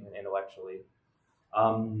academically and intellectually.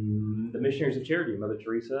 The Missionaries of Charity, Mother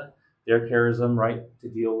Teresa, their charism, right, to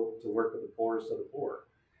work with the poorest of the poor.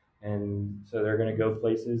 And so they're going to go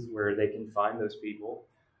places where they can find those people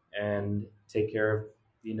and take care of,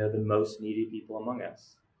 the most needy people among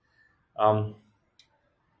us.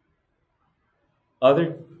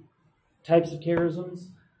 Other types of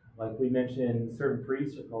charisms, like we mentioned, certain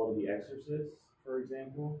priests are called to be exorcists, for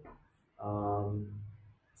example.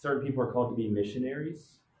 Certain people are called to be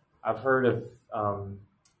missionaries. I've heard of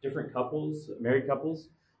different couples, married couples,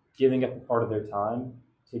 giving up a part of their time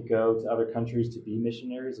to go to other countries to be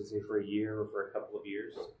missionaries, let's say for a year or for a couple of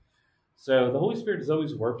years. So the Holy Spirit is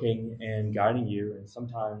always working and guiding you, and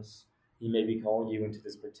sometimes He may be calling you into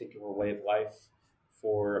this particular way of life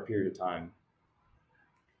for a period of time.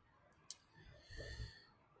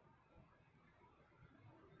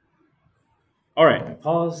 All right,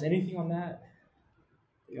 pause. Anything on that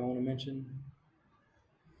y'all want to mention?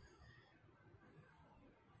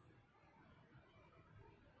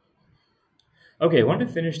 Okay, I wanted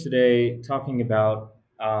to finish today talking about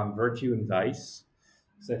virtue and vice.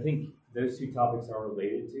 So I think those two topics are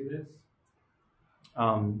related to this.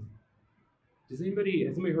 Has anybody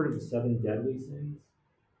heard of the 7 deadly sins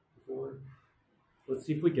before? Let's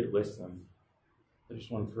see if we could list them. I just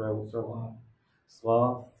want to throw out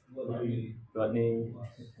sloth, gluttony,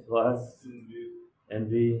 lust,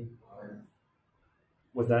 envy.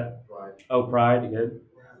 What's that? Pride. Oh, pride, good.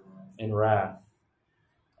 And wrath.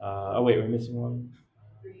 Wait, we're missing one?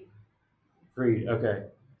 Greed, okay.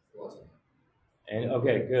 And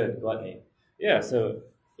okay, good, gluttony. Yeah, so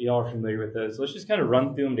y'all are familiar with those. Let's just kind of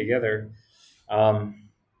run through them together.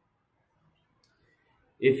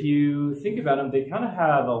 If you think about them, they kind of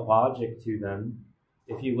have a logic to them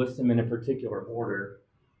if you list them in a particular order.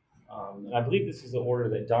 And I believe this is the order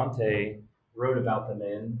that Dante wrote about them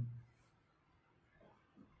in.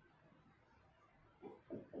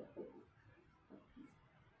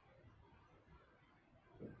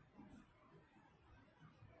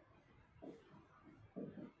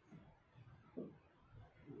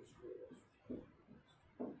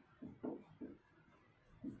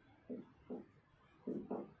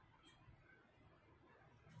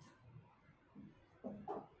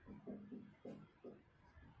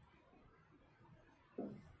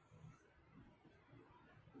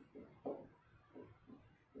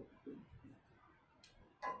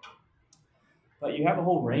 But you have a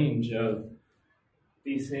whole range of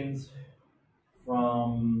these sins,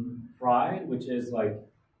 from pride, which is like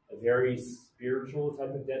a very spiritual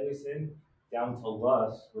type of deadly sin, down to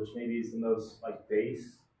lust, which maybe is the most like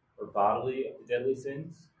base or bodily of the deadly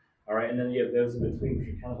sins. All right, and then you have those in between, which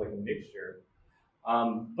are kind of like a mixture.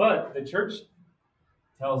 But the church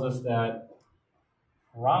tells us that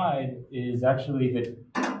pride is actually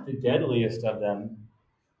the deadliest of them.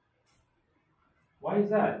 Why is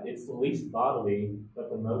that? It's the least bodily, but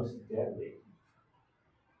the most deadly.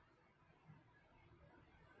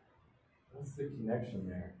 What's the connection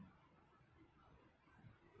there?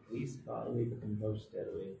 Least bodily, but the most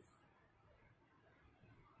deadly.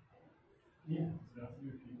 Yeah, so that's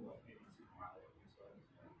new people like getting too wild with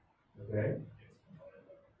themselves. Okay. It's component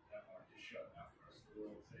of that want to shut out the rest of the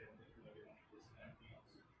world, saying that they don't listen to anything else.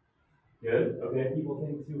 Good. Okay. People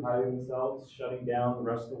think too highly of themselves, shutting down the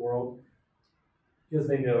rest of the world because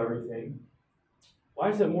they know everything. Why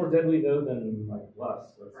is it more deadly though than like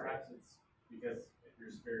lust? Perhaps it's because if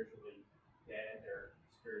you're spiritually dead or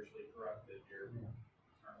spiritually corrupted, you're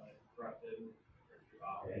eternally corrupted. Or if you're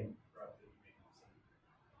bodily corrupted, you make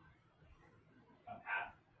a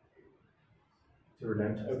path To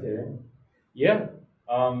redemption. Okay. Yeah.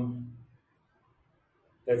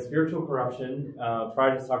 That spiritual corruption,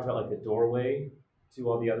 pride is talked about like the doorway to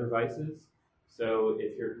all the other vices. So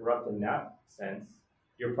if you're corrupt in that sense,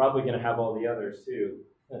 you're probably going to have all the others too.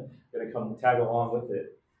 Going to come tag along with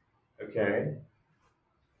it. Okay.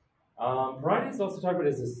 Pride is also talked about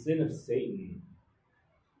as a sin of Satan.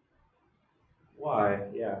 Why?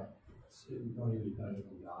 Yeah. So you don't even better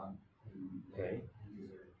than God. And Okay. you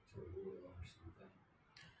deserve to rule over something.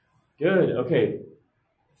 Good. Okay.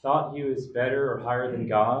 Thought he was better or higher than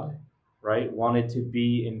God, right? Wanted to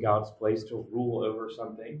be in God's place to rule over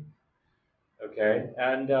something. Okay.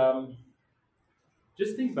 And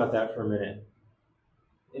just think about that for a minute.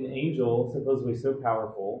 An angel, supposedly so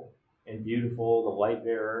powerful and beautiful, the light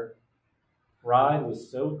bearer, pride was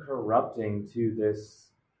so corrupting to this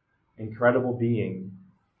incredible being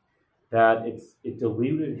that it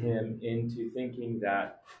deluded him into thinking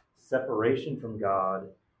that separation from God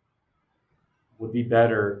would be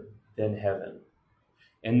better than heaven.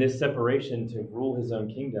 And this separation to rule his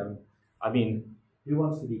own kingdom, I mean, who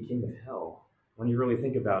wants to be king of hell? When you really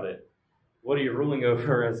think about it, what are you ruling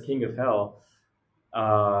over as king of hell?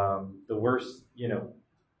 The worst,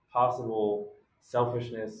 possible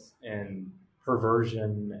selfishness and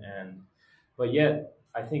perversion, but yet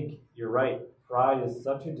I think you're right. Pride is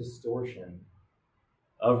such a distortion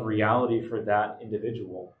of reality for that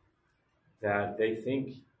individual that they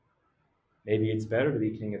think maybe it's better to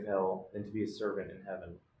be king of hell than to be a servant in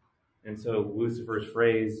heaven. And so Lucifer's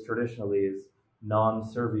phrase traditionally is non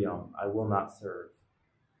serviam, I will not serve.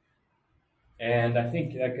 And I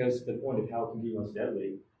think that goes to the point of how it can be most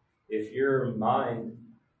deadly. If your mind,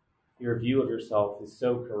 your view of yourself is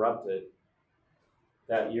so corrupted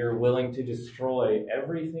that you're willing to destroy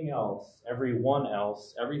everything else, everyone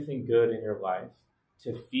else, everything good in your life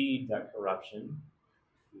to feed that corruption,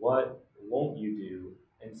 what won't you do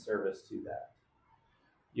in service to that?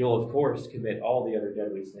 You'll, of course, commit all the other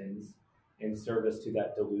deadly sins in service to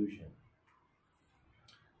that delusion.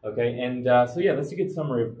 Okay, and so that's a good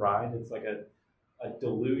summary of pride. It's like a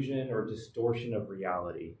delusion or distortion of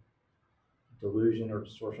reality. Delusion or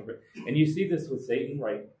distortion of reality. And you see this with Satan,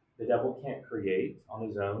 right? The devil can't create on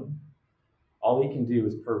his own. All he can do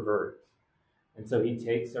is pervert. And so he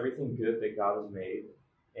takes everything good that God has made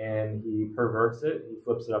and he perverts it, he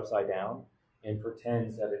flips it upside down, and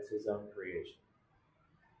pretends that it's his own creation.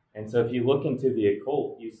 And so if you look into the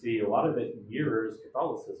occult, you see a lot of it mirrors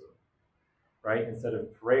Catholicism, right? Instead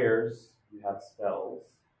of prayers, you have spells.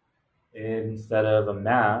 Instead of a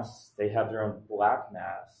mass, they have their own black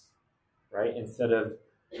mass, right? Instead of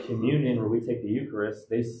communion, where we take the Eucharist,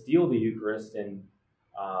 they steal the Eucharist and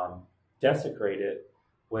desecrate it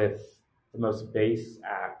with the most base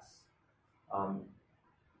acts.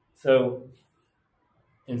 So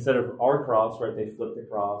instead of our cross, right, they flip the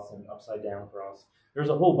cross and upside down cross. There's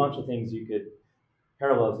a whole bunch of things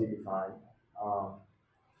parallels you could find,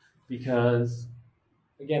 because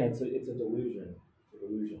again, it's a delusion. It's a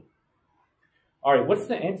delusion. All right, what's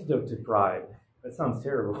the antidote to pride? That sounds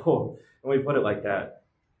terrible when we put it like that.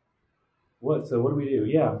 So what do we do?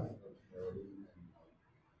 Yeah.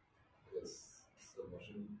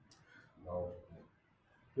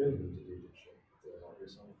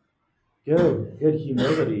 Good. Good.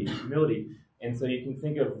 Humility. And so you can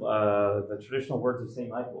think of the traditional words of St.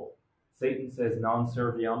 Michael. Satan says, non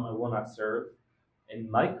serviam, I will not serve. And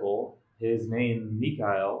Michael, his name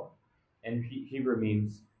Mikael, in Hebrew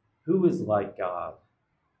means, who is like God?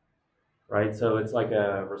 right? So it's like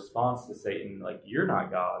a response to Satan, like, you're not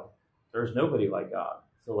God. There's nobody like God.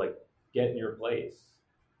 So, like, get in your place.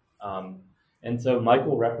 And so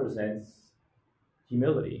Michael represents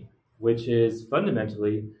humility, which is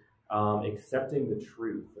fundamentally accepting the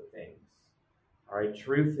truth of things. All right,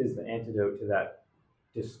 truth is the antidote to that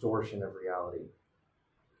distortion of reality.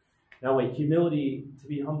 Now, wait, humility, to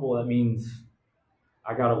be humble, that means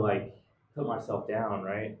I gotta like put myself down,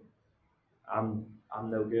 right? I'm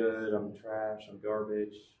no good. I'm trash. I'm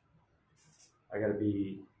garbage. I gotta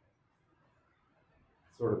be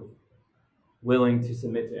sort of willing to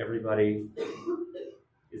submit to everybody.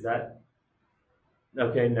 Is that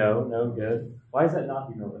okay? No, good. Why is that not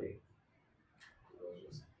humility?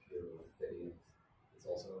 Just pure fitting. It's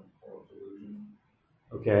also a form of delusion.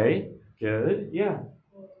 Okay, good. Yeah.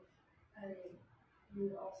 Well, I mean, you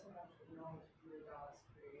would also have to acknowledge you're God's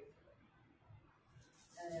creation.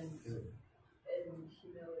 And in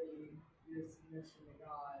humility, your submission to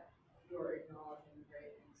God, you're acknowledging the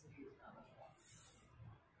great things that He's done.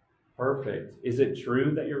 Perfect. Is it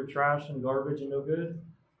true that you're trash and garbage and no good?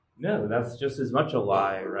 No, that's just as much a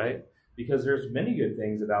lie, right? Because there's many good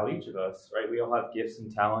things about each of us, right? We all have gifts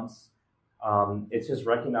and talents. It's just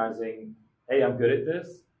recognizing, hey, I'm good at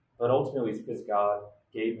this, but ultimately it's because God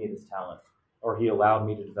gave me this talent, or He allowed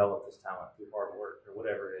me to develop this talent through hard work, or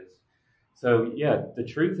whatever it is. So yeah, the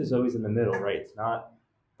truth is always in the middle, right? It's not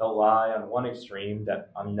the lie on one extreme that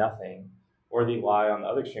I'm nothing, or the lie on the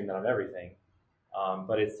other extreme that I'm everything.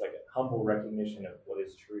 But it's like a humble recognition of what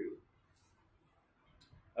is true.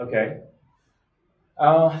 Okay.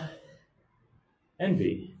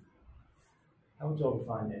 Envy. How would y'all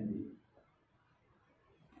define envy?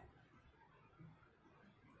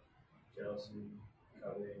 Jealousy,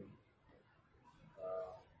 coveting.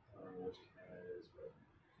 I don't know which kind it is, but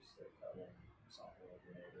just like coveting something of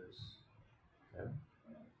your neighbors. Okay.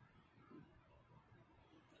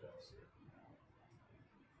 Jealousy.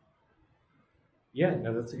 Yeah,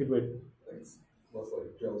 no, that's a good way. It's less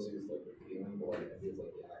like jealousy is like the feeling, but like envy is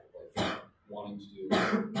like the act of like wanting to do.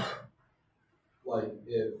 Like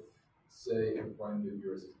if, say, a friend of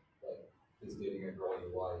yours is dating a girl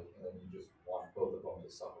you like, and then you just want both of them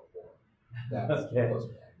to suffer for him. That's Okay. close to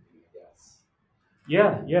envy, I guess.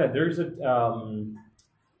 Yeah. There's I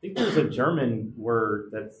think there's a German word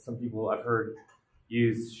that some people I've heard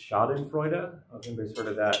use, Schadenfreude. I don't know if anybody's heard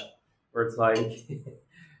of that, where it's like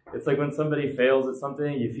it's like when somebody fails at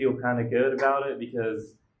something, you feel kind of good about it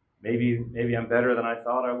because maybe I'm better than I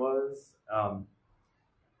thought I was.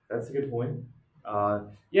 That's a good point.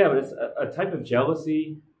 Yeah, but it's a type of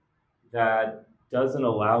jealousy that doesn't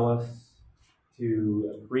allow us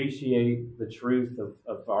to appreciate the truth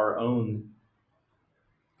of our own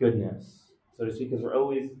goodness, so to speak, because we're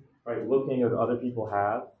always looking at what other people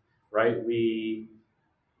have, right? We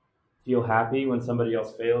feel happy when somebody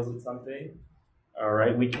else fails at something. All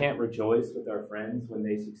right, we can't rejoice with our friends when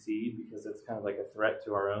they succeed because it's kind of like a threat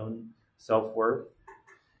to our own self-worth.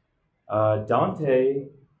 Dante,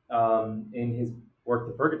 in his work,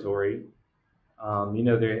 The Purgatory,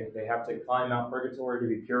 they have to climb Mount Purgatory to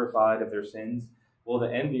be purified of their sins. Well,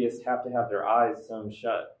 the envious have to have their eyes sewn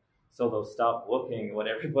shut, so they'll stop looking at what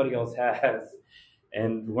everybody else has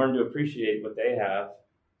and learn to appreciate what they have.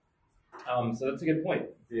 So that's a good point.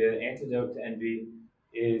 The antidote to envy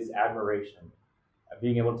is admiration.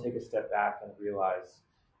 Being able to take a step back and realize,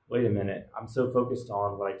 wait a minute, I'm so focused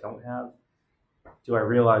on what I don't have. Do I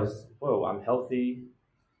realize, whoa, I'm healthy,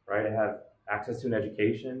 right? I have access to an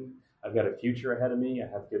education. I've got a future ahead of me. I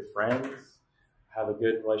have good friends. I have a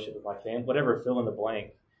good relationship with my family. Whatever, fill in the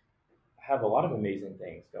blank. I have a lot of amazing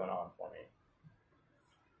things going on for me.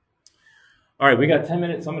 All right, we got 10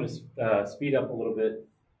 minutes. So I'm going to speed up a little bit.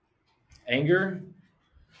 Anger,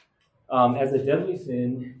 as a deadly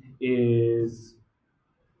sin, is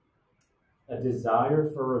a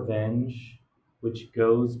desire for revenge which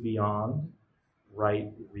goes beyond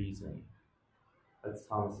right reason. That's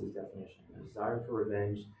Thomas's definition. A desire for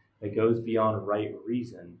revenge that goes beyond right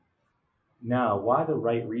reason. Now, why the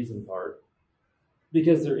right reason part?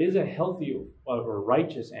 Because there is a healthy or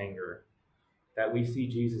righteous anger that we see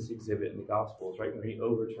Jesus exhibit in the Gospels, right? When He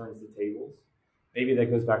overturns the tables. Maybe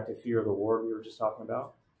that goes back to fear of the Lord we were just talking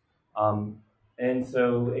about. And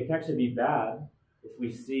so it can actually be bad if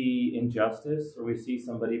we see injustice or we see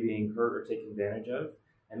somebody being hurt or taken advantage of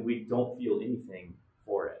and we don't feel anything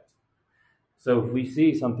for it. So if we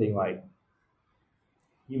see something like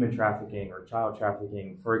human trafficking or child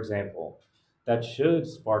trafficking, for example, that should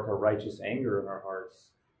spark a righteous anger in our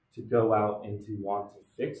hearts to go out and to want to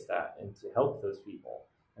fix that and to help those people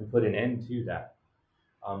and put an end to that.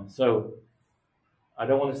 I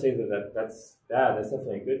don't want to say that's bad. That's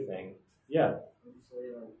definitely a good thing. Yeah. I would say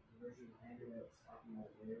like the version of anger that's talking about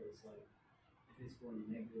there is like if it's for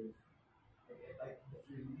negative, like if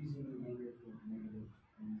you're using the anger for negative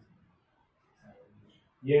reasons.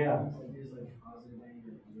 Yeah. So there's like positive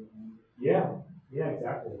anger and negative anger. Yeah,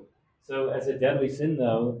 exactly. So as a deadly sin,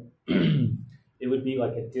 though, it would be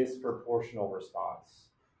like a disproportional response.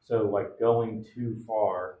 So like going too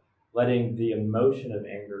far, letting the emotion of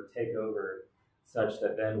anger take over such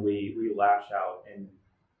that then we lash out and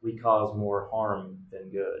we cause more harm than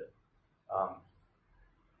good.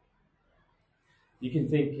 You can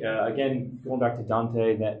think, again, going back to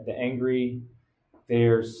Dante, that the angry,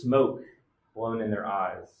 there's smoke blown in their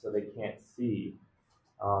eyes so they can't see.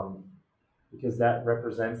 Because that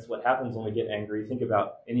represents what happens when we get angry. Think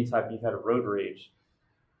about any time you've had a road rage.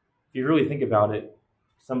 If you really think about it,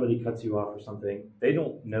 somebody cuts you off or something, they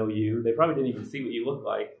don't know you. They probably didn't even see what you look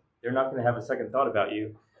like. They're not going to have a second thought about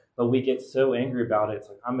you. But we get so angry about it, it's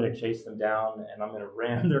like, I'm going to chase them down and I'm going to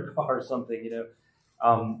ram their car or something,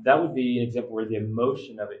 That would be an example where the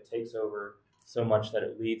emotion of it takes over so much that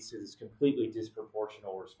it leads to this completely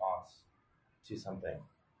disproportional response to something.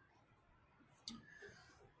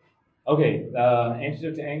 Okay,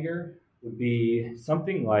 antidote to anger would be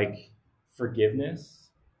something like forgiveness.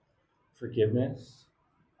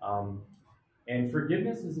 And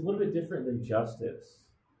forgiveness is a little bit different than justice.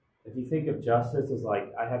 If you think of justice as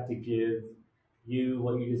like, I have to give you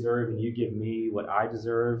what you deserve and you give me what I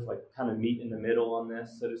deserve, like kind of meet in the middle on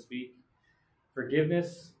this, so to speak.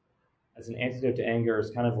 Forgiveness as an antidote to anger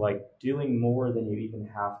is kind of like doing more than you even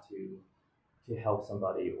have to help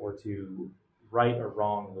somebody or to right or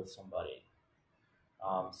wrong with somebody.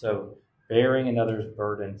 So bearing another's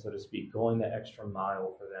burden, so to speak, going the extra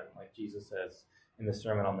mile for them, like Jesus says in the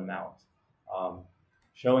Sermon on the Mount.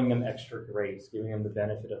 Showing them extra grace, giving them the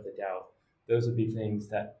benefit of the doubt. Those would be things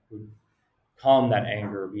that would calm that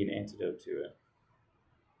anger, be an antidote to it.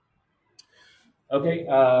 Okay,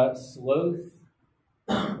 sloth.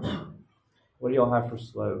 What do y'all have for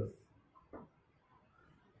sloth?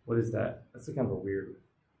 What is that? That's a kind of a weird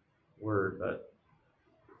word, but...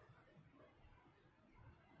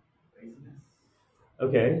 Laziness.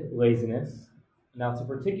 Okay, laziness. Now, it's a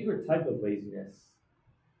particular type of laziness.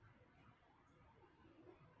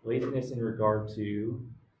 Laziness in regard to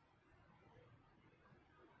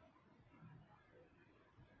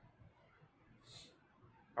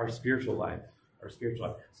our spiritual life.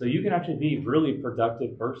 So you can actually be a really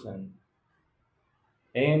productive person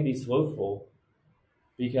and be slothful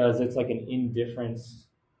because it's like an indifference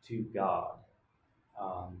to God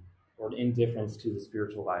or an indifference to the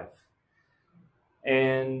spiritual life.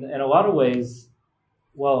 And in a lot of ways,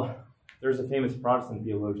 well, there's a famous Protestant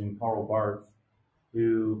theologian, Karl Barth,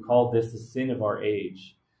 who called this the sin of our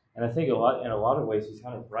age. And I think in a lot of ways he's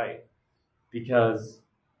kind of right, because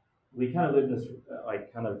we kind of live in this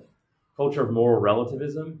kind of culture of moral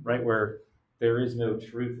relativism, right, where there is no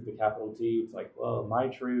truth with a capital T. It's like, well, my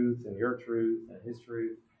truth and your truth and his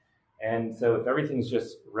truth. And so if everything's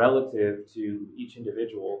just relative to each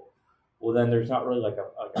individual, well, then there's not really like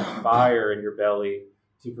a fire in your belly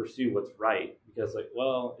to pursue what's right, because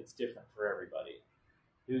well, it's different for everybody.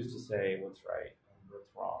 Who's to say what's right and what's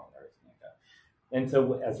wrong and everything like that? And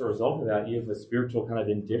so as a result of that, you have a spiritual kind of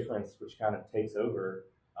indifference, which kind of takes over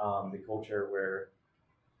the culture where,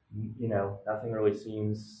 nothing really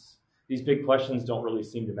seems, these big questions don't really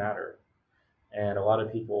seem to matter. And a lot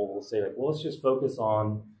of people will say well, let's just focus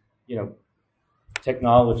on,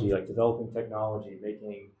 technology, like developing technology,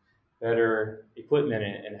 making better equipment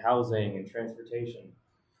and housing and transportation.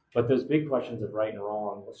 But those big questions of right and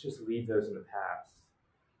wrong, let's just leave those in the past.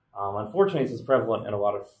 Unfortunately, this is prevalent in a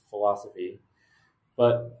lot of philosophy.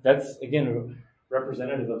 But that's, again,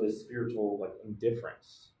 representative of this spiritual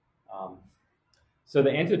indifference. So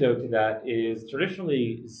the antidote to that is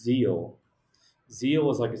traditionally zeal. Zeal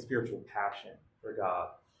is like a spiritual passion for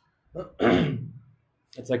God.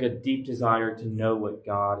 It's like a deep desire to know what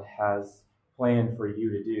God has planned for you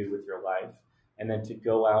to do with your life, and then to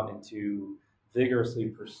go out and to vigorously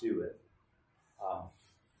pursue it.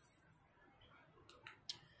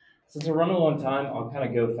 Since we're running a long time, I'll kind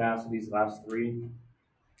of go fast with these last three.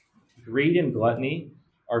 Greed and gluttony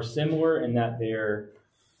are similar in that they're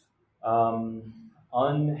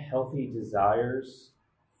unhealthy desires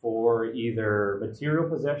for either material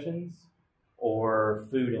possessions or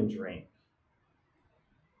food and drink.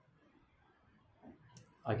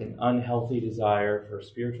 Like an unhealthy desire for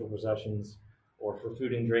spiritual possessions or for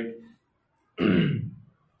food and drink. And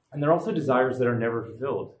they're also desires that are never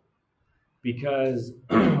fulfilled, because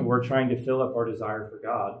we're trying to fill up our desire for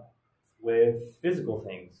God with physical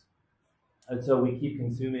things. And so we keep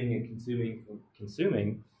consuming and consuming and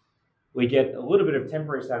consuming. We get a little bit of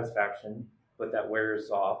temporary satisfaction, but that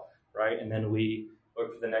wears off, right? And then we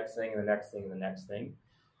look for the next thing and the next thing and the next thing.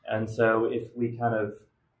 And so if we kind of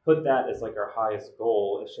put that as like our highest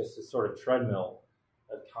goal, it's just a sort of treadmill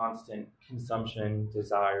of constant consumption,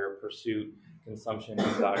 desire, pursuit, consumption,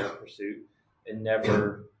 desire, pursuit, and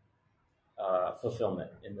never fulfillment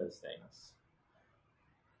in those things.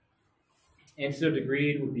 Antidote to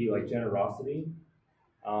greed would be like generosity.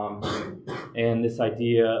 And this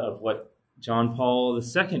idea of what John Paul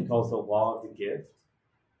II calls the law of the gift.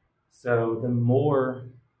 So the more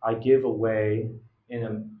I give away in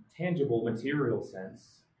a tangible material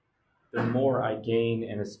sense, the more I gain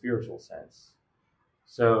in a spiritual sense.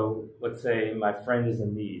 So let's say my friend is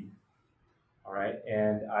in need, all right,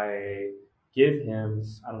 and I give him,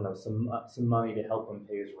 I don't know, some money to help him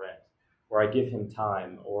pay his rent, or I give him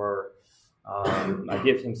time, or I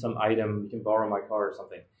give him some item, you can borrow my car or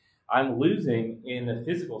something. I'm losing in a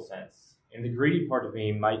physical sense, and the greedy part of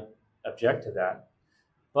me might object to that.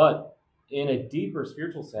 But in a deeper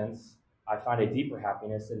spiritual sense, I find a deeper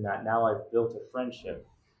happiness in that now I've built a friendship.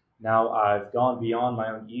 Now I've gone beyond my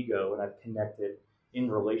own ego and I've connected in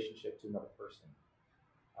relationship to another person.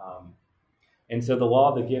 And so the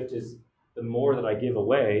law of the gift is the more that I give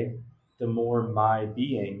away, the more my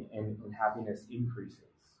being and happiness increases.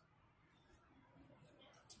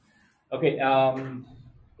 Okay,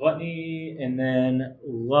 gluttony and then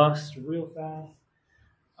lust real fast.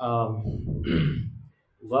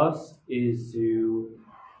 Lust is to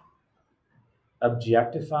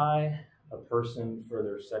objectify a person for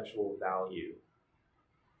their sexual value.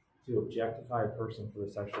 To objectify a person for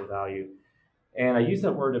their sexual value. And I use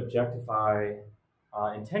that word objectify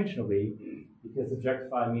intentionally because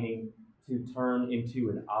objectify meaning to turn into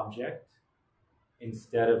an object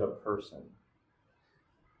instead of a person.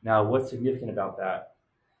 Now, what's significant about that?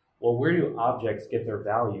 Well, where do objects get their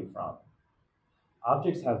value from?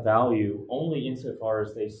 Objects have value only insofar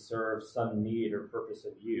as they serve some need or purpose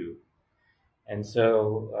of you. And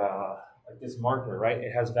so, like this marker, right?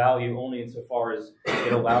 It has value only insofar as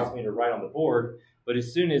it allows me to write on the board. But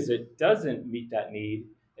as soon as it doesn't meet that need,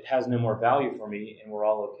 it has no more value for me, and we're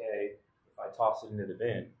all okay if I toss it into the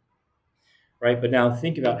bin. Right? But now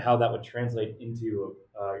think about how that would translate into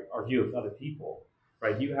our view of other people.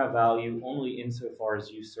 Right? You have value only insofar as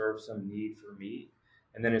you serve some need for me.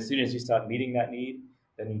 And then as soon as you stop meeting that need,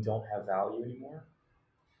 then you don't have value anymore.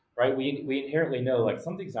 Right? We inherently know like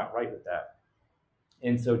something's not right with that.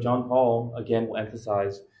 And so John Paul, again, will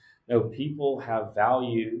emphasize, no, people have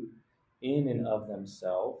value in and of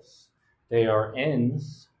themselves. They are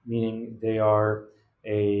ends, meaning they are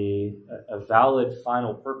a valid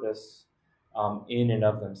final purpose in and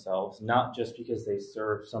of themselves, not just because they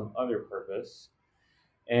serve some other purpose.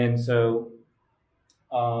 And so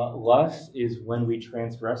lust is when we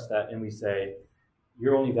transgress that and we say,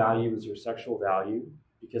 your only value is your sexual value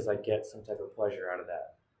because I get some type of pleasure out of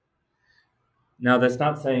that. Now, that's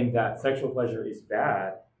not saying that sexual pleasure is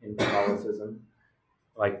bad in Catholicism,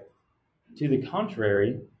 like to the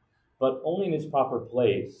contrary, but only in its proper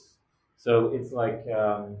place. So it's like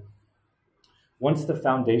once the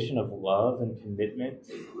foundation of love and commitment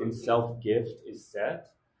and self-gift is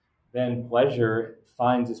set, then pleasure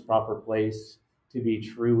finds its proper place to be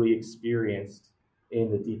truly experienced in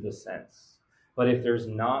the deepest sense. But if there's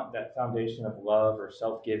not that foundation of love or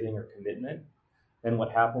self-giving or commitment, then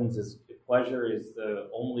what happens is if pleasure is the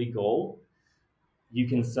only goal, you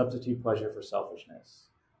can substitute pleasure for selfishness,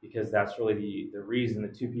 because that's really the reason the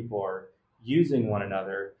two people are using one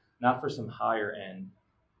another, not for some higher end,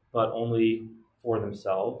 but only for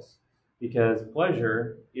themselves, because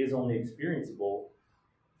pleasure is only experienceable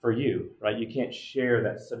for you, right? You can't share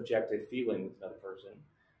that subjective feeling with another person.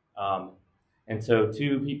 And so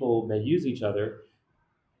two people may use each other,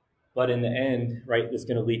 but in the end, right, it's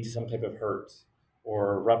going to lead to some type of hurt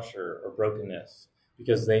or rupture or brokenness,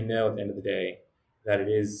 because they know at the end of the day that it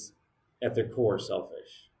is at their core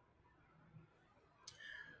selfish.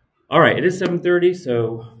 All right, it is 7:30,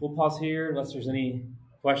 so we'll pause here unless there's any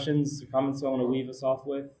questions or comments I want to leave us off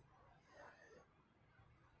with.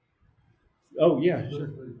 Oh, yeah,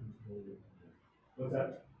 sure. What's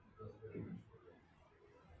that?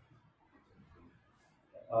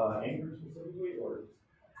 Anger specifically, or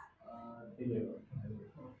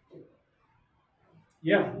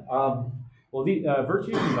yeah. Well, the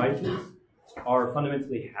virtues and vices are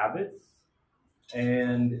fundamentally habits,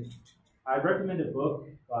 and I recommend a book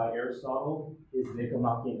by Aristotle, his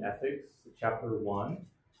Nicomachean Ethics, chapter 1,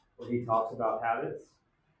 where he talks about habits.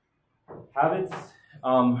 Habits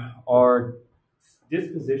are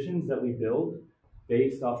dispositions that we build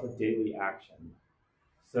based off of daily action.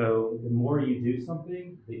 So the more you do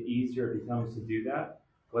something, the easier it becomes to do that,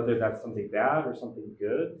 whether that's something bad or something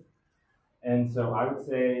good. And so I would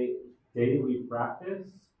say daily practice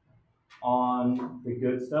on the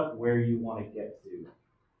good stuff where you want to get to.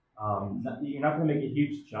 You're not going to make a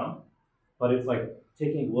huge jump, but it's like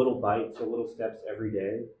taking little bites or little steps every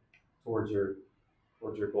day towards your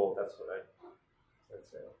goal. That's what I'd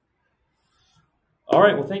say. All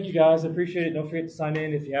right. Well, thank you guys. I appreciate it. Don't forget to sign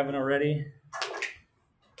in if you haven't already.